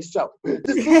CJ Show.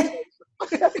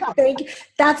 Thank you.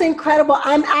 That's incredible.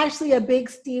 I'm actually a big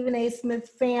Stephen A.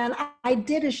 Smith fan. I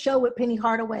did a show with Penny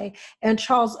Hardaway and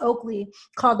Charles Oakley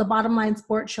called The Bottom Line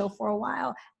Sports Show for a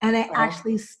while, and I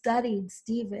actually studied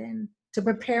Stephen to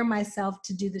prepare myself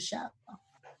to do the show.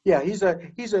 Yeah, he's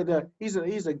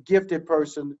a gifted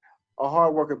person, a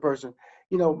hardworking person.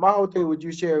 You know, my whole thing with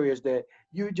you, Sherry, is that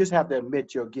you just have to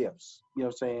admit your gifts. You know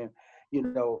what I'm saying? You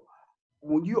know,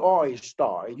 when you are a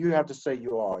star, and you have to say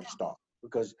you are a star,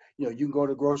 because you know you can go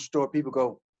to the grocery store, people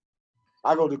go,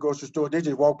 I go to the grocery store, they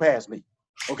just walk past me.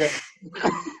 Okay,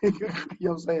 you know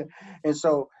what I'm saying? And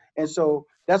so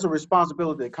that's a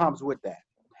responsibility that comes with that.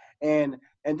 And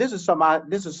this is something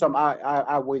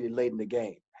I waited late in the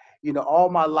game. You know, all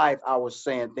my life I was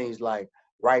saying things like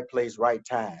right place, right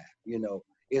time. You know,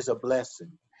 it's a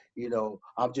blessing. You know,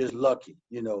 I'm just lucky.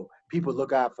 You know, people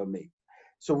look out for me.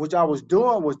 So what I was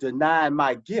doing was denying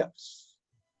my gifts,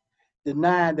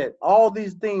 denying that all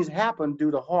these things happened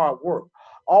due to hard work.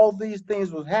 All these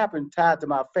things was happening tied to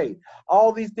my faith.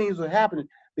 All these things were happening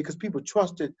because people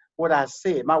trusted what I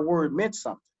said. My word meant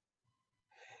something.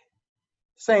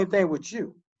 Same thing with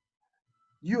you.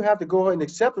 You have to go ahead and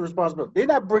accept the responsibility. They're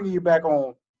not bringing you back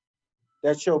on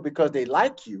that show because they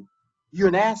like you. You're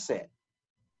an asset.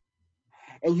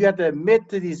 And you have to admit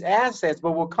to these assets,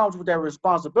 but what comes with that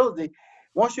responsibility,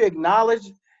 once you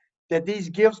acknowledge that these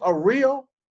gifts are real,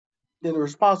 then the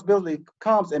responsibility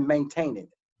comes in maintaining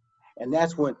it. And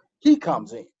that's when he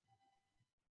comes in.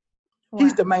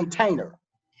 He's the maintainer.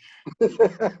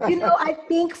 You know, I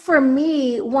think for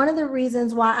me, one of the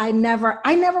reasons why I never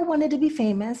wanted to be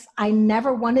famous. I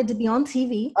never wanted to be on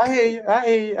TV. I hear you.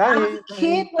 I was a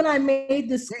kid when I made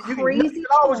this You crazy can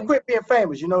always choice. quit being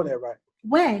famous. You know that, right?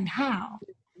 When? How?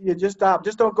 You just stop.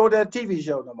 Just don't go to that TV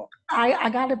show no more.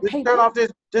 I got to pay. Turn off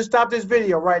this. Just stop this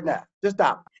video right now. Just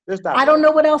stop. Just stop. I don't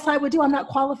know what else I would do. I'm not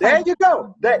qualified. There you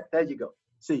go. There you go.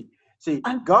 See,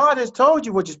 God has told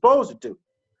you what you're supposed to do.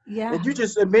 Yeah. And you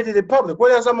just admitted in public.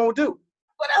 What else I'm gonna do?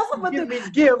 What else am I Give doing? me these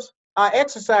gifts. I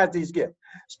exercise these gifts.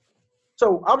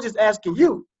 So I'm just asking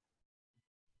you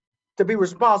to be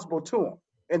responsible to them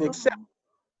and accept.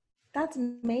 That's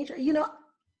major. You know,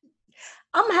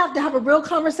 I'm gonna have a real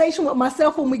conversation with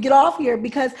myself when we get off here,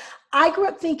 because I grew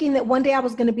up thinking that one day I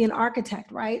was going to be an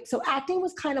architect, right? So acting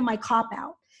was kind of my cop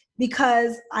out,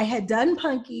 because I had done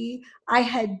Punky, I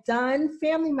had done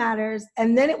Family Matters,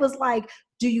 and then it was like,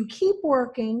 do you keep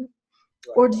working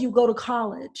or do you go to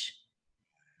college?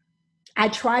 I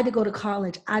tried to go to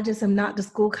college. I just am not the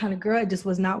school kind of girl. It just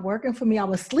was not working for me. I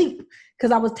was asleep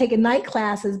because I was taking night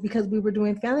classes because we were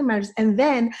doing Family Matters. And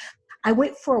then I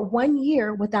went for 1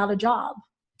 year without a job.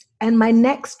 And my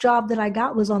next job that I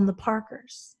got was on the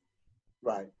Parkers.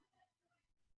 Right.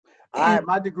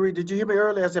 My degree, did you hear me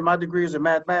earlier? I said my degree is in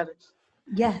mathematics.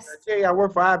 Yes. I tell you, I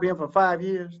worked for IBM for 5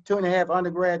 years, 2.5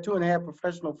 undergrad, 2.5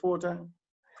 professional full-time.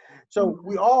 So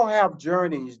we all have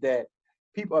journeys that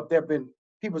people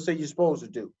say you're supposed to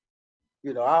do.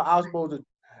 You know, I was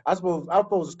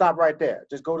supposed to stop right there.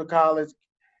 Just go to college,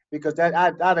 because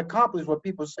I'd accomplished what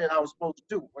people said I was supposed to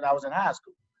do when I was in high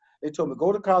school. They told me,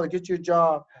 go to college, get your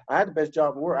job. I had the best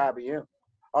job in the world, IBM.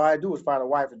 All I had to do was find a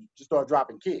wife and just start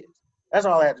dropping kids. That's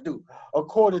all I had to do,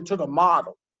 according to the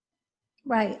model.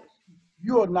 Right.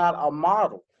 You are not a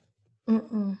model.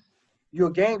 Mm-mm. You're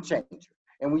a game changer.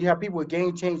 And when you have people with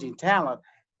game-changing talent,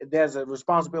 there's a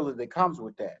responsibility that comes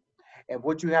with that. And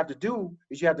what you have to do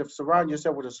is you have to surround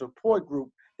yourself with a support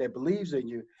group that believes in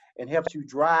you and helps you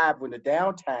drive when the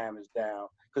downtime is down,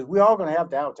 because we're all going to have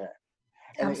downtime.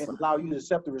 And allow you to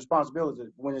accept the responsibility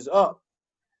when it's up.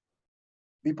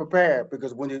 Be prepared,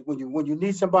 because when you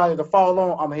need somebody to fall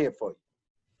on, I'm here for you.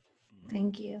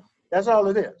 Thank you. That's all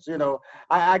it is. You know,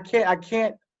 it'll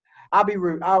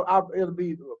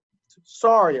be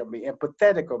sorry of me and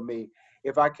pathetic of me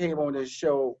if I came on this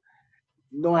show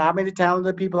knowing how many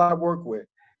talented people I work with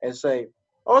and say,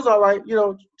 oh, it's all right, you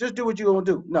know, just do what you're gonna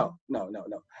do. No.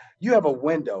 You have a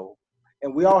window,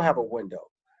 and we all have a window.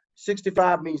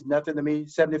 65 means nothing to me.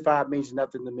 75 means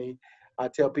nothing to me. I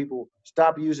tell people,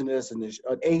 stop using this an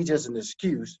age as an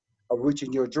excuse of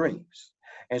reaching your dreams.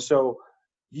 And so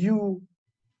you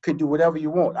can do whatever you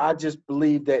want. I just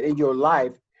believe that in your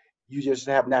life, you just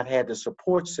have not had the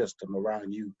support system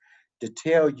around you to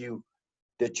tell you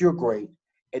that you're great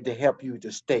and to help you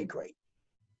to stay great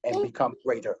and become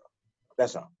greater.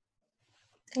 That's all.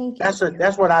 Thank you.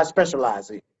 That's what I specialize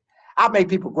in. I make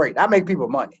people great. I make people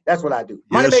money. That's what I do.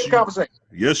 Money make conversation.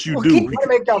 Yes, you do. Can you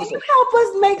help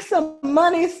us make some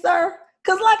money, sir?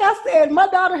 Because like I said, my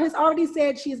daughter has already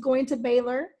said she's going to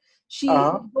Baylor. She's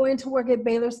going to work at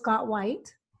Baylor Scott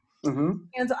White. Mm-hmm.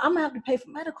 And so I'm going to have to pay for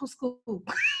medical school.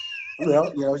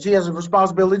 Well, you know, she has a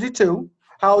responsibility too.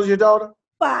 How old is your daughter?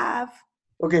 5.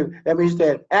 Okay, that means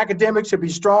that academics should be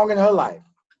strong in her life.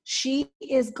 She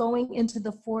is going into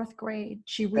the 4th grade.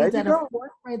 She reads at a 4th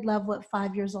grade level at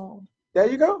 5 years old. There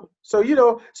you go. So, you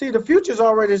know, see, the future's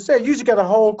already set. You just got a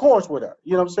whole course with her.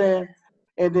 You know what I'm saying?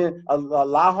 And then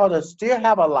allow her to still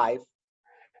have a life,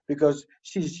 because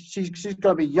she's going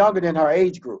to be younger than her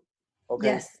age group. Okay.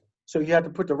 Yes. So you have to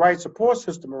put the right support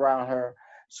system around her.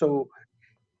 So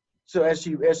as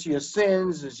she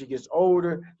ascends, as she gets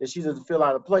older, that she doesn't feel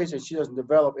out of place and she doesn't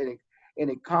develop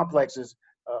any complexes,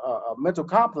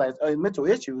 mental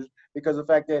issues, because of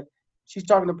the fact that she's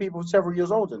talking to people several years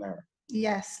older than her.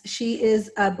 Yes, she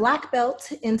is a black belt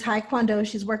in Taekwondo.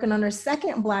 She's working on her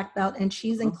 2nd black belt, and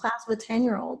she's in class with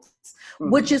 10-year-olds,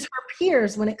 which is her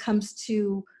peers when it comes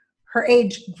to her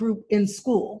age group in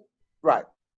school. Right.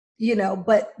 You know,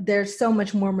 but they're so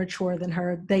much more mature than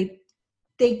her. They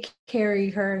carry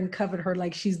her and cover her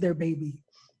like she's their baby.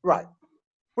 Right.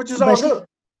 Which is all good.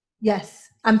 Yes,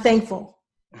 I'm thankful.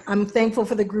 I'm thankful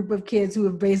for the group of kids who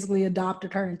have basically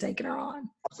adopted her and taken her on.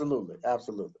 Absolutely.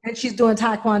 And she's doing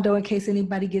Taekwondo in case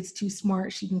anybody gets too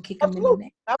smart. She can kick them in the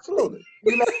neck. Absolutely.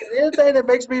 You know, anything that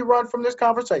makes me run from this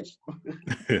conversation.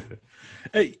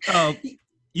 Hey,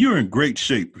 you're in great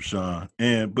shape, Rushion,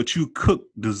 but you cook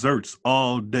desserts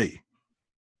all day.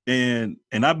 And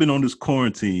I've been on this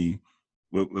quarantine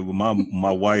with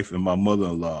my wife and my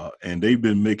mother-in-law, and they've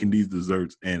been making these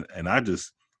desserts, and I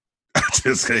just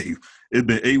just hey, it's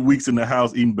been 8 weeks in the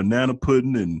house eating banana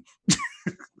pudding and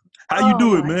how you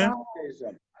do it, man?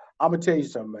 I'm gonna tell you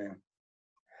something, man.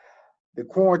 The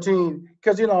quarantine,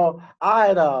 because I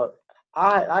had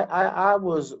I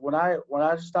was when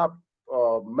I stopped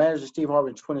managing Steve Harvey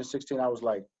in 2016, I was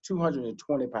like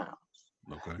 220 pounds.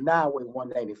 Okay. Now I weigh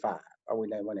 185. I weigh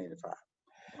 185.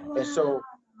 Wow. And so,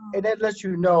 and that lets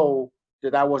you know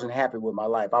that I wasn't happy with my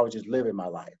life. I was just living my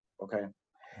life. Okay.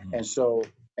 And so,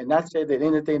 and not say that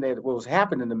anything that was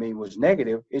happening to me was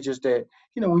negative. It's just that,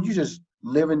 when you just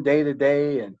living day to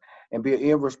day and be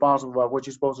irresponsible about what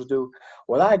you're supposed to do.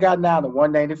 Well, I got down to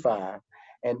 195.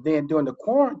 And then during the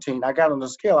quarantine, I got on the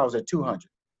scale, I was at 200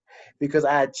 because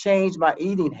I had changed my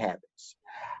eating habits.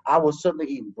 I was suddenly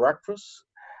eating breakfast,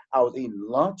 I was eating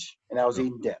lunch, and I was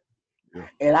eating dinner. Yeah.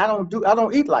 And I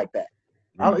don't eat like that.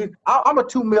 I'm a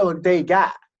 2 meal a day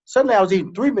guy. Suddenly I was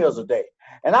eating 3 meals a day.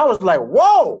 And I was like,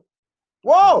 whoa,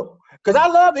 because I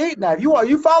love eating. Now, if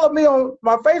you follow me on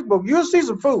my Facebook, you'll see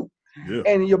some food. Yeah.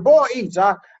 And your boy eats.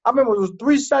 I remember it was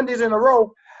 3 Sundays in a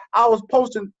row, I was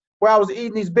posting where I was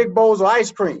eating these big bowls of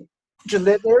ice cream. Just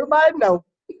letting everybody know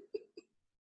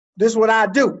this is what I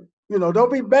do.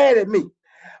 Don't be mad at me.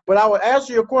 But I would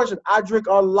answer your question. I drink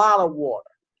a lot of water.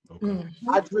 Okay.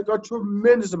 I drink a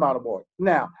tremendous amount of water.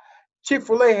 Now,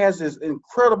 Chick-fil-A has this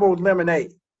incredible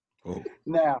lemonade. Oh.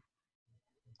 Now,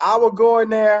 I would go in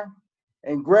there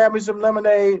and grab me some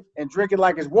lemonade and drink it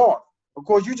like it's water. Of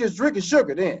course, you just drinking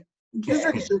sugar then. Just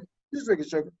drinking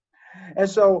sugar. And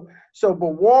so, but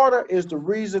water is the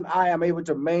reason I am able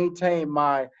to maintain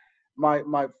my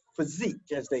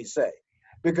physique, as they say,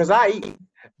 because I eat.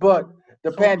 But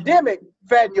the pandemic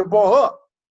fattened your boy up.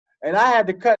 And I had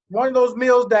to cut one of those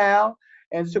meals down.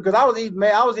 And so, because I was eating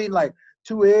like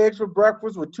 2 eggs for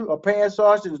breakfast with a pan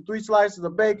sausage and 3 slices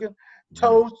of bacon,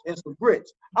 toast, and some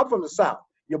grits. I'm from the South.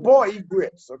 Your boy eat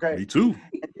grits, okay? Me too.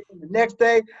 And then the next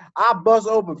day, I bust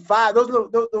open 5 those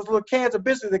little cans of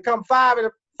biscuits that come 5 in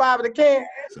the can.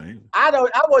 Same.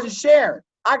 I wasn't sharing.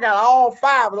 I got all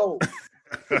 5 of those.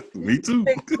 Me too.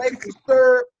 Make some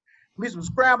stir, me some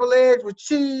scrambled eggs with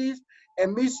cheese,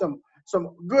 and me some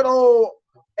good old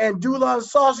andouille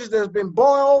sausage that's been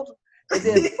boiled, and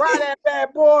then fry that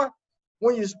bad boy.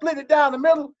 When you split it down the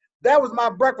middle, that was my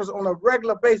breakfast on a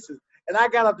regular basis. And I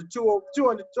got up to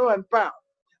 200 pounds.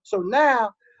 So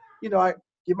now, I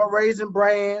get my Raisin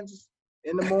Brands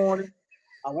in the morning.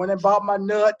 I went and bought my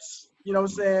nuts,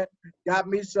 got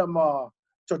me some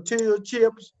tortilla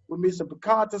chips with me some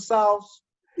piccata sauce,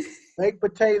 baked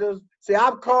potatoes. See,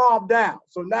 I've calmed down.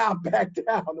 So now I'm back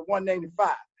down to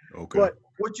 185. Okay. But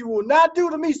what you will not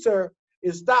do to me, sir,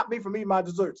 is stop me from eating my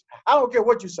desserts. I don't care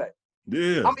what you say.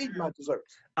 Yeah. I'm eating my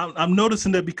desserts. I'm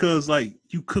noticing that because like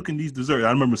you cooking these desserts.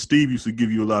 I remember Steve used to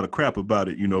give you a lot of crap about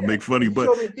it, make funny, but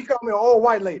he called me an old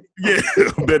white lady. Yeah,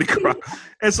 Betty Crocker.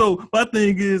 And so my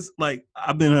thing is like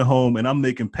I've been at home and I'm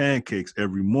making pancakes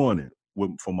every morning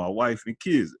for my wife and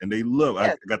kids, and they love.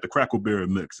 I got the Crackleberry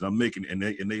mix, and I'm making and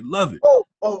they love it.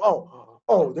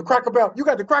 Oh, the Cracker Barrel. You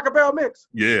got the Cracker Barrel mix?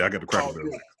 Yeah, I got the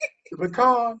Crackleberry mix. The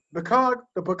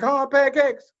pecan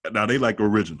pancakes. Now they like the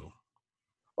original.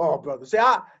 Oh, brother. See,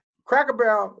 Cracker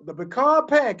Barrel, the pecan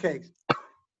pancakes.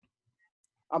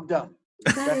 I'm done.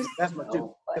 That's my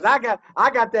dude. Because I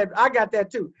got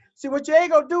that too. See, what you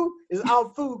ain't gonna do is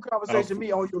out food conversation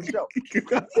me on your show.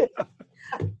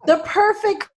 The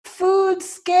perfect food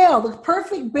scale, the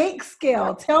perfect bake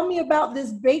scale. Tell me about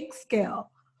this bake scale.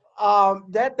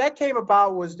 That came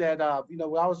about was that when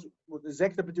I was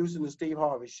executive producing the Steve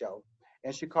Harvey show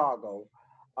in Chicago,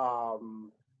 I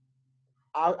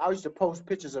used to post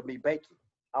pictures of me baking.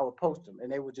 I would post them,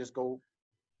 and they would just go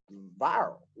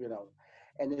viral,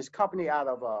 And this company out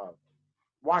of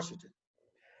Washington,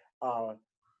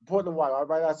 Portland,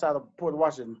 right outside of Portland,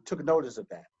 Washington, took notice of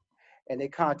that, and they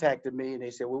contacted me, and they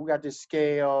said, "Well, we got this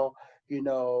scale,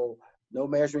 no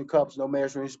measuring cups, no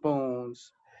measuring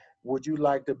spoons. Would you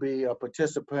like to be a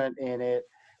participant in it?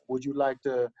 We'd like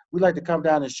to come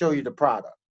down and show you the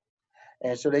product."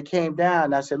 And so they came down,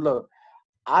 and I said, "Look,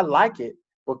 I like it,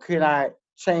 but can I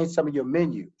change some of your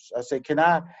menus?" I said, "Can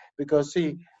I?" Because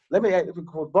see,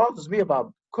 what bothers me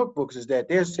about cookbooks is that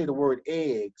they'll say the word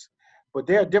eggs, but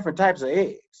there are different types of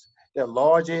eggs. There are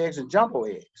large eggs and jumbo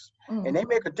eggs, and they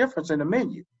make a difference in the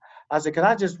menu. I said, "Can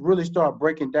I just really start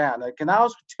breaking down? Can I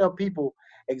also tell people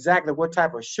exactly what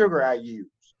type of sugar I use,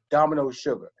 Domino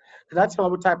sugar? Can I tell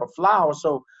them what type of flour?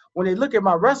 So when they look at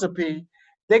my recipe,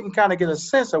 they can kind of get a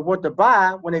sense of what to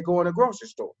buy when they go in the grocery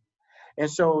store." And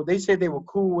so they said they were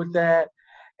cool with that,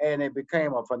 and it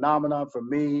became a phenomenon for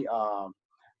me.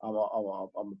 I'm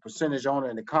a percentage owner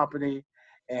in the company,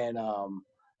 and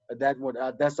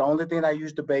That's the only thing I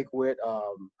used to bake with.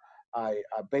 I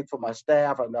baked for my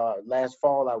staff. And last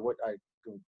fall I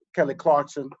Kelly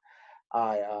Clarkson.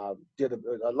 I did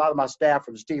a lot of my staff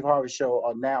from the Steve Harvey show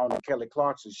are now on the Kelly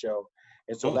Clarkson show.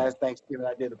 And so last Thanksgiving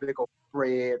I did a big old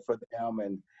spread for them.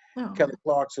 And Kelly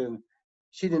Clarkson,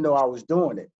 she didn't know I was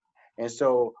doing it. And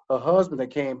so her husband that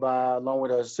came by along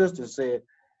with her assistant said,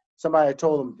 somebody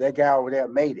told him that guy over there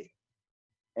made it.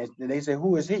 And they said,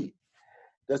 who is he?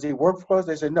 Does he work for us?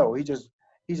 They said, no, he just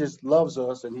loves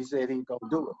us. And he said he's going to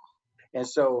do it. And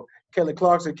so Kelly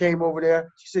Clarkson came over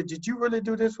there. She said, did you really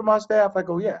do this for my staff? I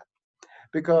go, yeah,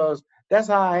 because that's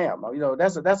how I am. You know,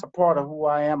 that's a part of who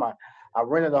I am. I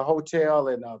rented a hotel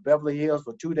in Beverly Hills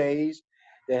for 2 days.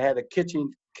 They had a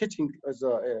kitchen as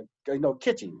a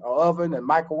kitchen, an oven and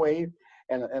microwave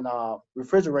and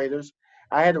refrigerators.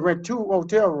 I had to rent 2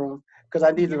 hotel rooms because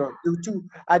I needed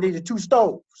I needed 2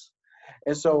 stoves.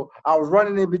 And so I was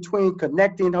running in between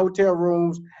connecting hotel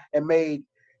rooms and made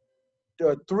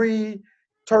 3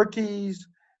 turkeys,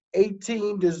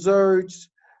 18 desserts,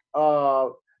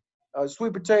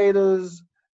 sweet potatoes,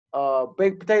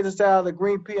 baked potato salad,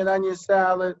 green pea and onion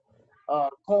salad,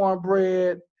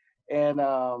 cornbread, and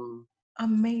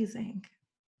amazing.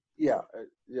 Yeah.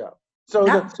 So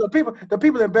the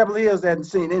people in Beverly Hills hadn't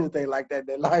seen anything like that in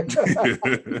their life.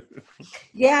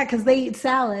 Yeah, because they eat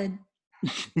salad.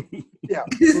 Yeah.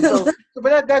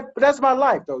 But that's my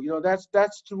life, though. You know,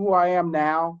 that's who I am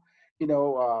now. You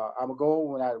know, I'm gonna go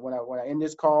when I end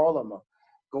this call. I'm gonna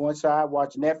go inside,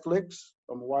 watch Netflix.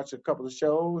 I'm gonna watch a couple of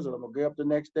shows, and I'm gonna get up the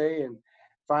next day and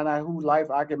find out whose life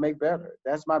I can make better.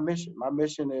 That's my mission. My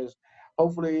mission is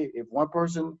hopefully, if one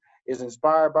person is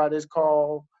inspired by this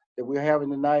call that we're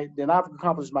having tonight, then I've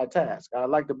accomplished my task. I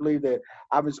like to believe that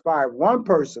I've inspired one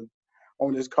person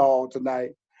on this call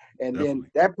tonight, and then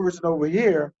that person over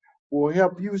here will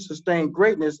help you sustain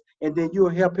greatness, and then you'll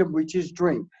help him reach his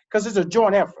dream, because it's a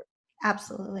joint effort.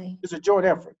 Absolutely. It's a joint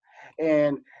effort.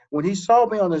 And when he saw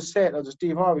me on the set of the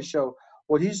Steve Harvey show,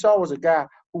 what he saw was a guy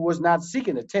who was not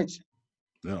seeking attention.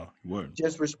 No, he wasn't.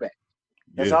 Just respect.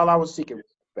 That's all I was seeking,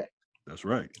 respect. That's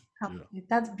right. Yeah.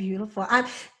 That's beautiful.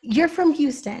 You're from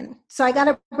Houston, so I got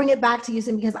to bring it back to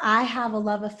Houston because I have a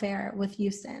love affair with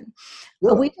Houston.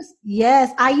 Really?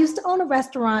 I used to own a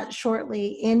restaurant shortly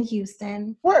in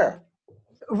Houston. Where?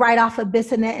 Right off of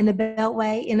Bissonnette in the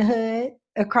Beltway in the hood,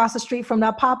 across the street from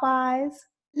the Popeyes.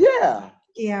 Yeah.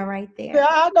 Yeah, right there. Yeah,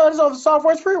 I know it's on the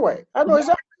Southwest Freeway. I know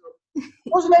exactly.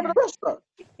 What's the name of the restaurant?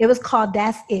 It was called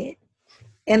That's It.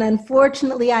 And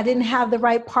unfortunately, I didn't have the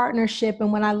right partnership.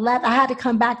 And when I left, I had to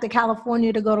come back to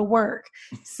California to go to work.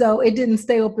 So it didn't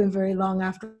stay open very long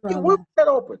after I left. When was that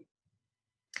open?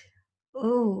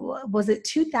 Ooh, was it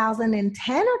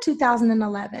 2010 or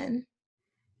 2011?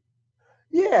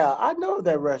 Yeah, I know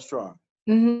that restaurant.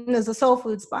 Mm-hmm. It's a soul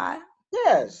food spot.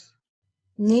 Yes.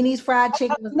 Nini's Fried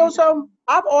Chicken. You know something?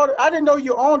 I didn't know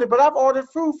you owned it, but I've ordered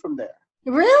food from there.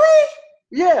 Really?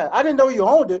 Yeah, I didn't know you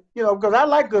owned it, because I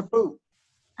like good food.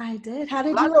 I did. How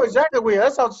did you? I know exactly where.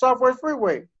 That's on the Southwest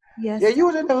Freeway. Yes. Yeah, you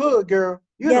was in the hood, girl.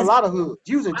 You was in a lot of hoods.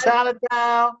 You was in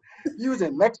Chinatown. You was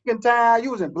in Mexican Town.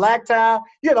 You was in Black Town.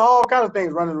 You had all kinds of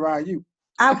things running around you.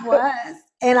 I was.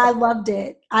 And I loved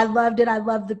it. I loved it. I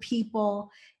loved the people.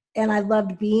 And I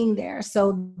loved being there.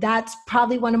 So that's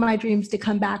probably one of my dreams, to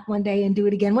come back one day and do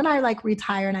it again when I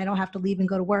retire and I don't have to leave and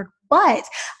go to work. But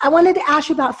I wanted to ask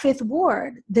you about Fifth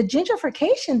Ward. The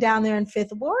gentrification down there in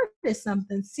Fifth Ward is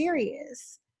something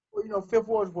serious. Well, Fifth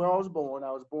Ward is where I was born.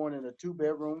 I was born in a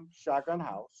 2-bedroom shotgun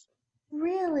house.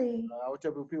 Really? I would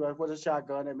tell people, what's a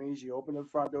shotgun? That means you open the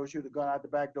front door, shoot a gun out the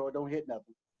back door, don't hit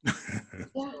nothing.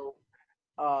 Yeah.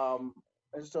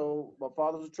 And so my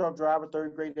father was a truck driver,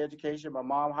 3rd grade education. My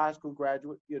mom, high school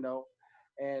graduate,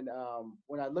 And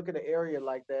when I look at an area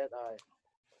like that,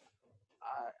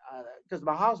 because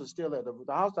my house is still there.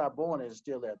 The house I was born in is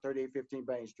still there, 3815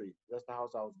 Bain Street. That's the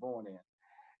house I was born in.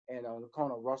 And on the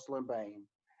corner of Russell and Bain.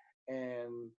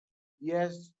 And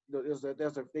yes,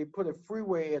 they put a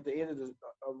freeway at the end of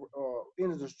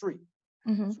the street.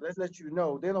 Mm-hmm. So let's let you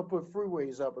know they don't put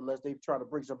freeways up unless they're trying to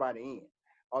bring somebody in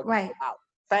or get out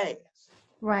fast.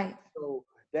 Right. So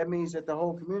that means that the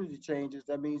whole community changes.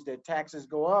 That means that taxes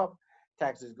go up.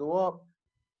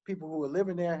 People who are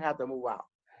living there have to move out.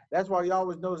 That's why you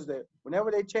always notice that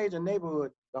whenever they change a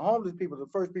neighborhood, the homeless people are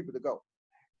the first people to go,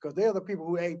 because they're the people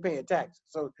who ain't paying taxes.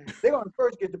 So they're going to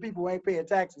first get the people who ain't paying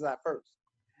taxes out first.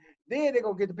 Then they're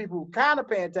going to get the people who kind of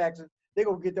paying taxes. They're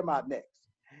going to get them out next.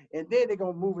 And then they're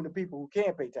going to move into people who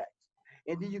can't pay taxes.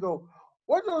 And then you go,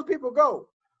 where do those people go?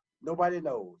 Nobody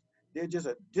knows. They're just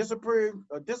a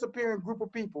disappearing group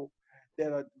of people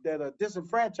that are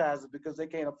disenfranchised because they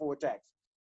can't afford taxes.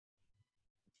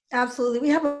 Absolutely. We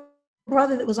have a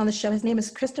brother that was on the show. His name is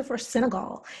Christopher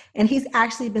Senegal, and he's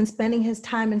actually been spending his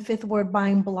time in Fifth Ward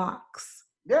buying blocks.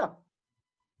 Yeah.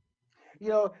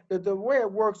 The way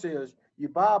it works is you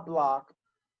buy a block,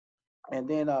 and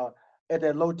then at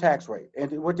that low tax rate.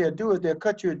 And what they'll do is they'll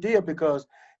cut you a deal because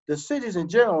the cities in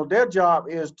general, their job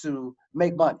is to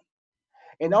make money.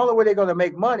 And the only way they're going to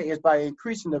make money is by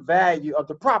increasing the value of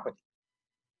the property.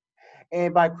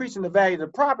 And by increasing the value of the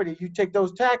property, you take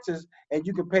those taxes and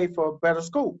you can pay for better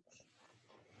schools.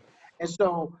 And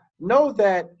so know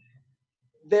that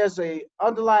there's a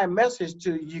underlying message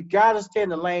to you got to stay in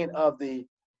the lane of the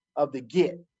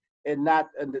get and not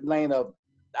in the lane of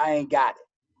I ain't got it.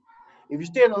 If you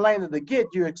stay in the lane of the get,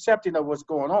 you're accepting of what's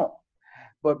going on.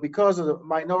 But because of the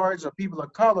minorities or people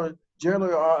of color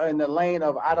generally are in the lane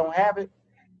of I don't have it,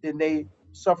 then they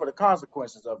suffer the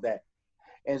consequences of that.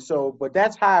 And so, but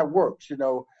that's how it works. You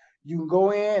can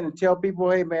go in and tell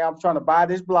people, hey man, I'm trying to buy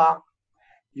this block.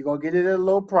 You're gonna get it at a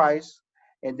low price,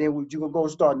 and then you're gonna go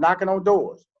start knocking on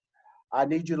doors. I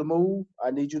need you to move.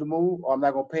 I need you to move, or I'm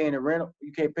not gonna pay any rent.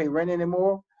 You can't pay rent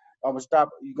anymore. I'm gonna stop.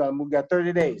 You gotta move. You got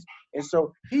 30 days. And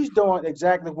so he's doing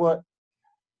exactly what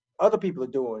other people are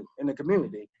doing in the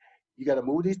community. You got to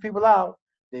move these people out.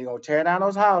 They're gonna tear down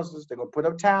those houses. They're gonna put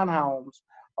up townhomes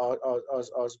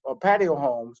or patio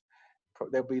homes.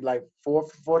 They'll be like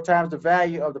four times the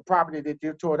value of the property that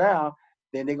they tore down.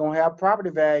 Then they're gonna have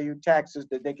property value taxes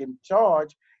that they can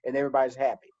charge, and everybody's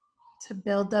happy. To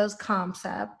build those comps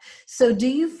up. So do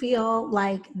you feel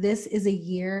like this is a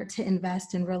year to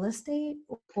invest in real estate,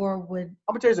 or would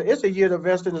I'm gonna tell you something, it's a year to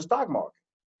invest in the stock market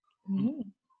mm-hmm.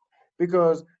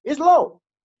 because it's low.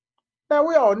 Now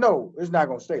we all know it's not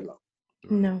gonna stay low.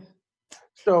 No.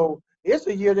 So it's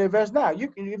a year to invest now.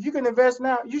 If you can invest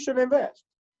now, you should invest.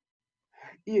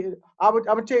 Yeah, I'm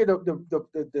gonna tell you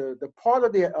the part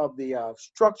of the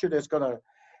structure that's gonna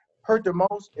hurt the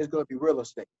most is gonna be real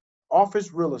estate.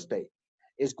 Office real estate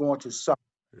is going to suffer.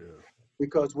 Yeah.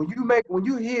 Because when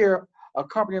you hear a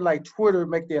company like Twitter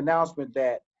make the announcement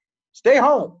that stay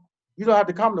home, you don't have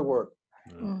to come to work.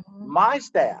 Yeah. Mm-hmm. My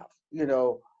staff,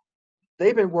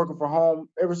 they've been working from home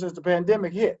ever since the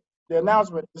pandemic hit. The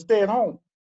announcement to stay at home.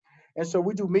 And so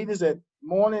we do meetings at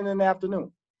morning and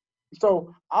afternoon.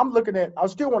 So I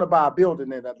still want to buy a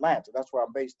building in Atlanta. That's where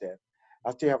I'm based at.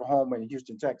 I still have a home in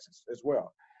Houston, Texas as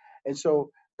well. And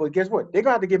so, but guess what? They're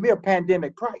going to have to give me a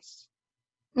pandemic price.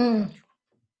 Mm.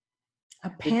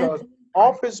 Because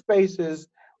office spaces,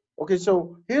 okay,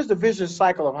 so here's the vicious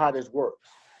cycle of how this works.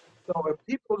 So if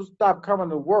people stop coming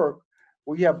to work,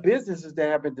 well, you have businesses that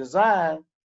have been designed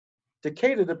to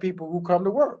cater to people who come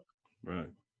to work. Right.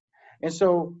 And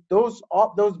so those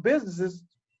businesses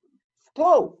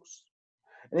close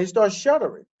and they start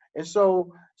shuttering. And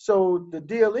so the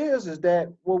deal is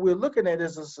that what we're looking at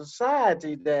is a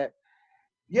society that,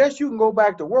 yes, you can go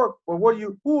back to work, but who are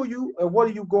you and what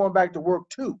are you going back to work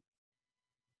to?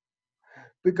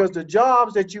 Because the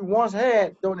jobs that you once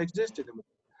had don't exist anymore.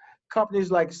 Companies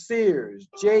like Sears,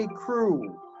 J.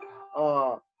 Crew,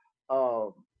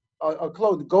 clothing,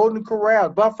 Golden Corral,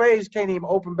 buffets can't even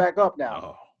open back up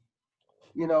now. Oh.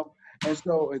 And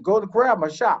so Golden Corral, my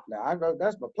shop now.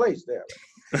 That's my place there.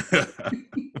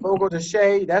 Fogo de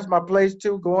Shea, that's my place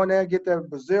too. Go in there and get the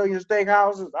Brazilian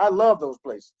steakhouses. I love those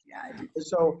places. Yeah, and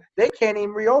so they can't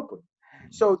even reopen.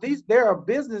 So there are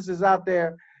businesses out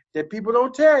there that people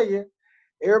don't tell you.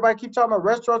 Everybody keeps talking about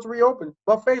restaurants reopen.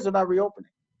 Buffets are not reopening.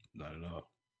 Not at all.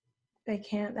 They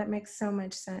can't. That makes so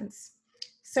much sense.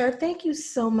 Sir, thank you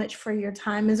so much for your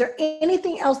time. Is there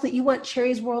anything else that you want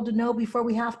Cherry's World to know before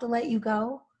we have to let you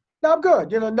go? No, I'm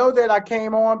good. Know that I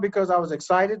came on because I was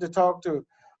excited to talk to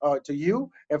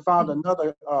you and found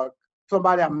another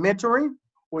somebody I'm mentoring,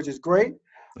 which is great.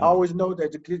 I always know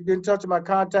that to get in touch with my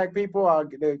contact people,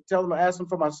 tell them, ask them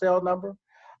for my cell number.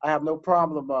 I have no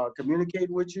problem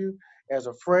communicating with you as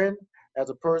a friend, as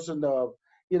a person of,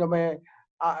 man,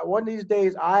 one of these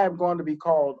days I am going to be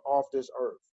called off this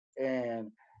earth.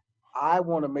 And I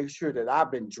want to make sure that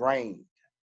I've been drained.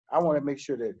 I want to make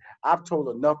sure that I've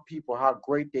told enough people how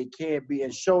great they can be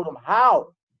and show them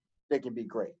how they can be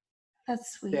great.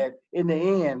 That's sweet. That in the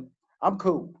end, I'm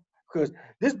cool because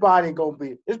this body gonna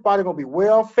be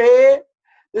well fed.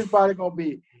 This brain gonna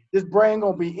be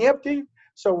empty.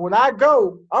 So when I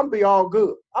go, I'm be all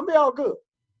good.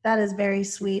 That is very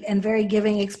sweet and very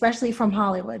giving, especially from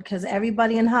Hollywood, because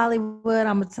everybody in Hollywood,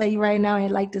 I'm gonna tell you right now,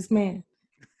 ain't like this man.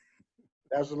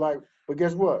 That's like, but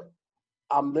guess what?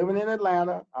 I'm living in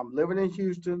Atlanta. I'm living in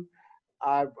Houston.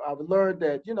 I've learned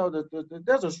that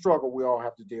there's a struggle we all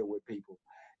have to deal with, people.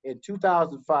 In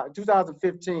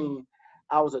 2015,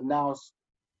 I was announced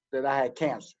that I had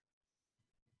cancer,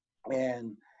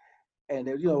 and And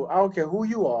I don't care who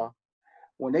you are.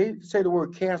 When they say the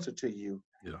word cancer to you,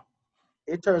 Yeah.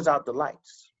 it turns out the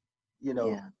lights.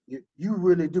 Yeah. You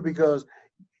really do, because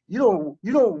you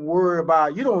don't worry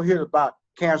about, you don't hear about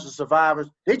cancer survivors.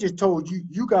 They just told you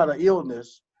you got an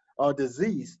illness or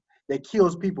disease that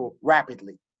kills people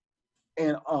rapidly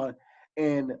and on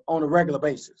a regular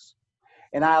basis.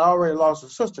 And I had already lost a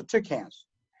sister to cancer.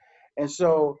 And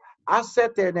so I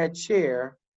sat there in that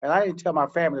chair and I didn't tell my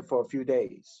family for a few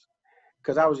days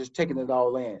because I was just taking it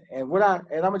all in. And I'm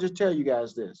gonna just tell you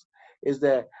guys this, is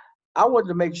that I wanted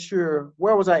to make sure,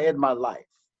 where was I in my life?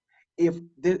 If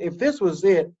this was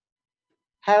it,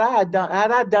 had I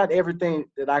done everything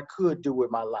that I could do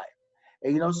with my life,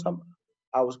 and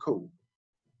I was cool.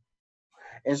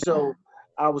 And so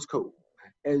I was cool.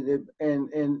 And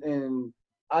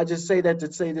I just say that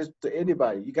to say this to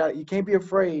anybody. You can't be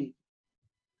afraid.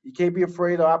 You can't be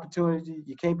afraid of opportunity.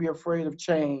 You can't be afraid of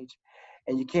change.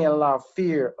 And you can't allow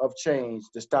fear of change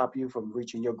to stop you from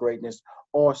reaching your greatness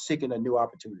or seeking a new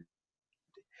opportunity.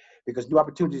 Because new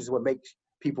opportunities is what makes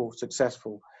people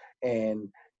successful and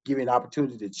give you an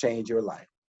opportunity to change your life.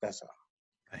 That's all.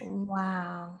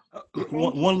 Wow.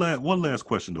 One last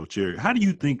question though, Cherry. How do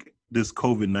you think this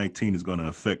COVID-19 is going to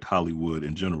affect Hollywood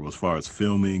in general, as far as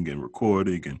filming and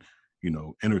recording and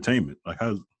entertainment? Like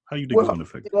how do you think it's going to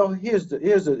affect it? Here's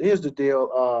the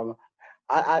deal.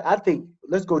 I think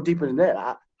let's go deeper than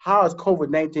that. How is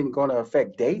COVID-19 going to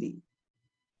affect dating?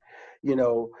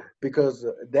 Because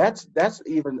that's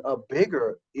even a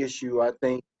bigger issue. I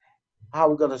think how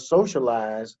we're going to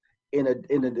socialize in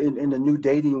the new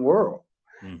dating world,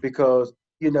 because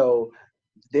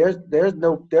there's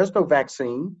no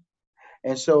vaccine,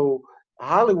 and so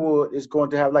Hollywood is going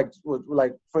to have, like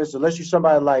for instance, unless you're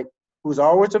somebody like who's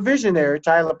always a visionary,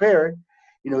 Tyler Perry.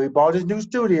 He bought his new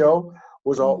studio,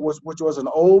 which was an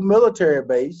old military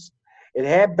base. It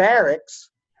had barracks.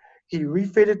 He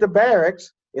refitted the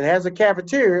barracks. It has a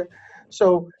cafeteria.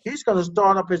 So he's going to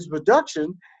start up his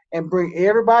production and bring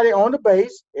everybody on the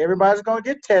base. Everybody's going to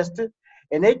get tested,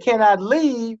 and they cannot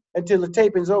leave until the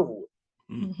taping's over with.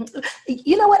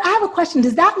 You know what? I have a question.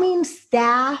 Does that mean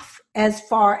staff, as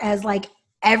far as like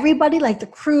everybody, like the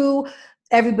crew,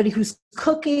 everybody who's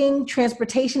cooking,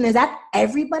 transportation, is that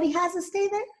everybody has to stay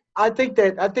there? I think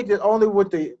that only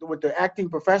with the acting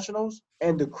professionals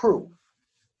and the crew,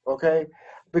 okay?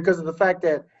 Because of the fact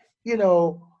that,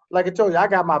 like I told you, I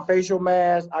got my facial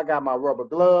mask, I got my rubber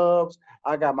gloves,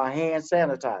 I got my hand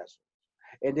sanitizer.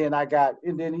 And then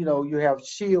you have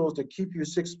shields to keep you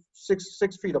six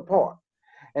feet apart.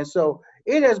 And so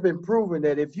it has been proven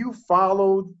that if you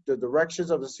follow the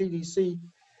directions of the CDC,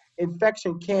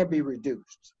 infection can be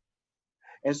reduced.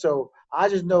 And so I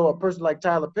just know a person like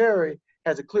Tyler Perry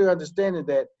has a clear understanding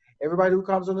that everybody who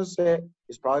comes on the set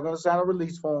is probably going to sign a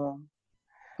release form.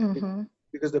 Mm-hmm.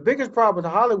 Because the biggest problem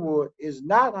in Hollywood is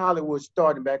not Hollywood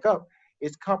starting back up.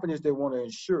 It's companies that want to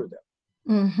insure them.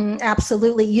 Mm-hmm,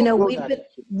 absolutely.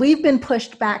 We've been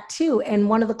pushed back too. And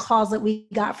one of the calls that we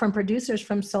got from producers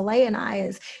from Soleil and I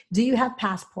is, do you have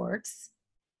passports?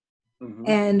 Mm-hmm.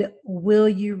 And will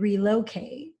you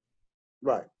relocate?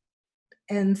 Right.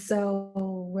 And so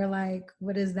we're like,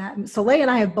 what is that? Soleil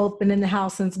and I have both been in the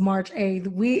house since March 8th.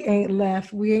 We ain't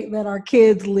left. We ain't let our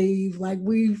kids leave. Like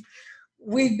we've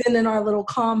been in our little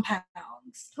compounds.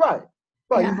 Right.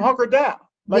 Yeah. You hunkered down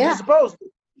like you're supposed to.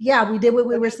 Yeah, we did what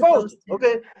we were supposed to.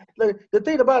 Okay. Look, the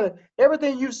thing about it,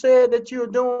 everything you said that you're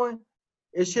doing,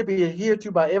 it should be adhered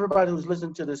to by everybody who's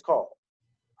listening to this call.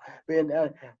 And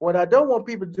what I don't want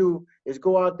people to do is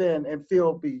go out there and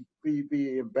feel be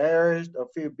embarrassed or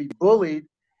be bullied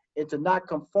into not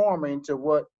conforming to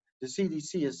what the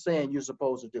CDC is saying you're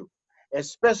supposed to do,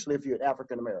 especially if you're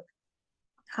African American.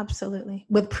 Absolutely,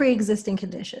 with pre-existing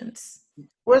conditions.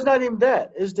 Well, it's not even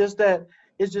that. It's just that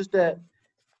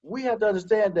we have to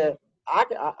understand that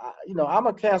I'm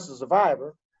a cancer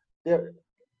survivor.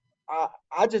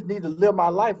 I just need to live my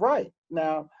life right.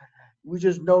 Now, we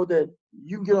just know that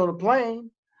you can get on a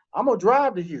plane. I'm gonna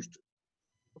drive to Houston.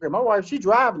 Okay, my wife, she's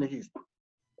driving to Houston.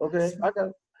 Okay,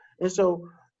 and so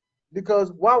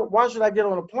because why should I get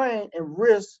on a plane and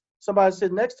risk somebody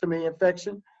sitting next to me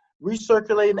infection,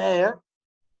 recirculating air,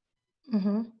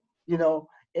 Mm-hmm.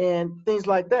 And things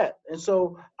like that. And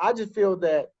so I just feel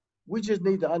that we just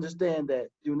need to understand that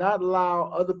do not allow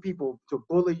other people to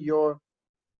bully your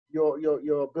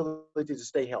ability to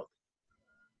stay healthy.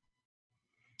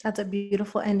 That's a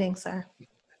beautiful ending, sir.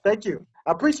 Thank you.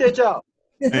 I appreciate y'all.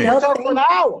 Hey. We'll talk for an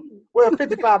hour. Well,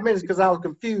 55 minutes because I was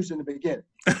confused in the beginning.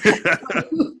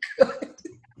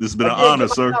 This has been an honor,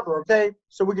 sir. Number, okay,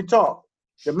 so we can talk.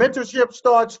 The mentorship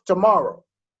starts tomorrow.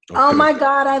 Oh my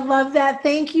God, I love that.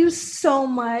 Thank you so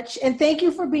much. And thank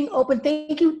you for being open.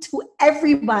 Thank you to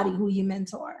everybody who you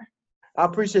mentor. I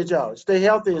appreciate y'all. Stay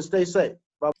healthy and stay safe.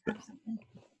 Bye.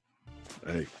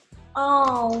 Hey.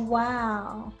 Oh,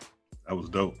 wow. That was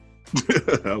dope.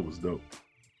 That was dope.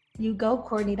 You go,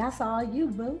 Courtney. That's all you,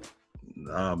 boo.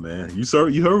 Nah, man. You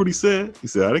heard what he said? He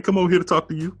said, I didn't come over here to talk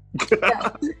to you.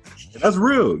 That's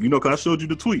real. You know, because I showed you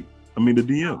the tweet. I mean, the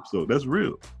DM. So that's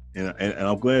real. And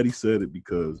I'm glad he said it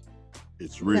because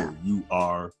it's real. Yeah. You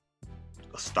are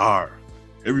a star.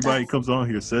 Everybody comes on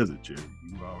here says it, Jerry.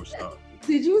 You are a star.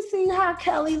 Did you see how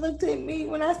Kelly looked at me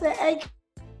when I said, hey,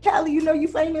 Kelly, you know you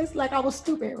famous? Like I was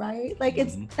stupid, right? Like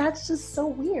that's just so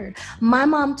weird. My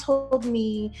mom told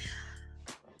me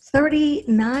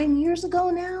 39 years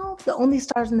ago now, the only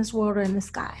stars in this world are in the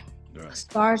sky. Right.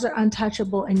 Stars are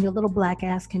untouchable and your little black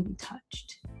ass can be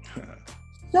touched.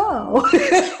 So...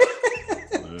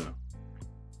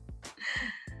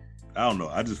 I don't know.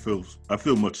 I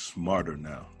feel much smarter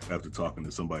now after talking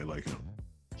to somebody like him.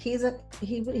 He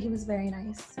was very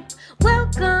nice.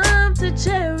 Welcome to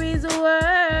Cherry's World.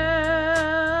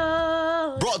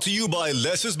 Brought to you by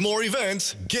Less is More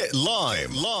Events. Get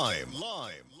Lime.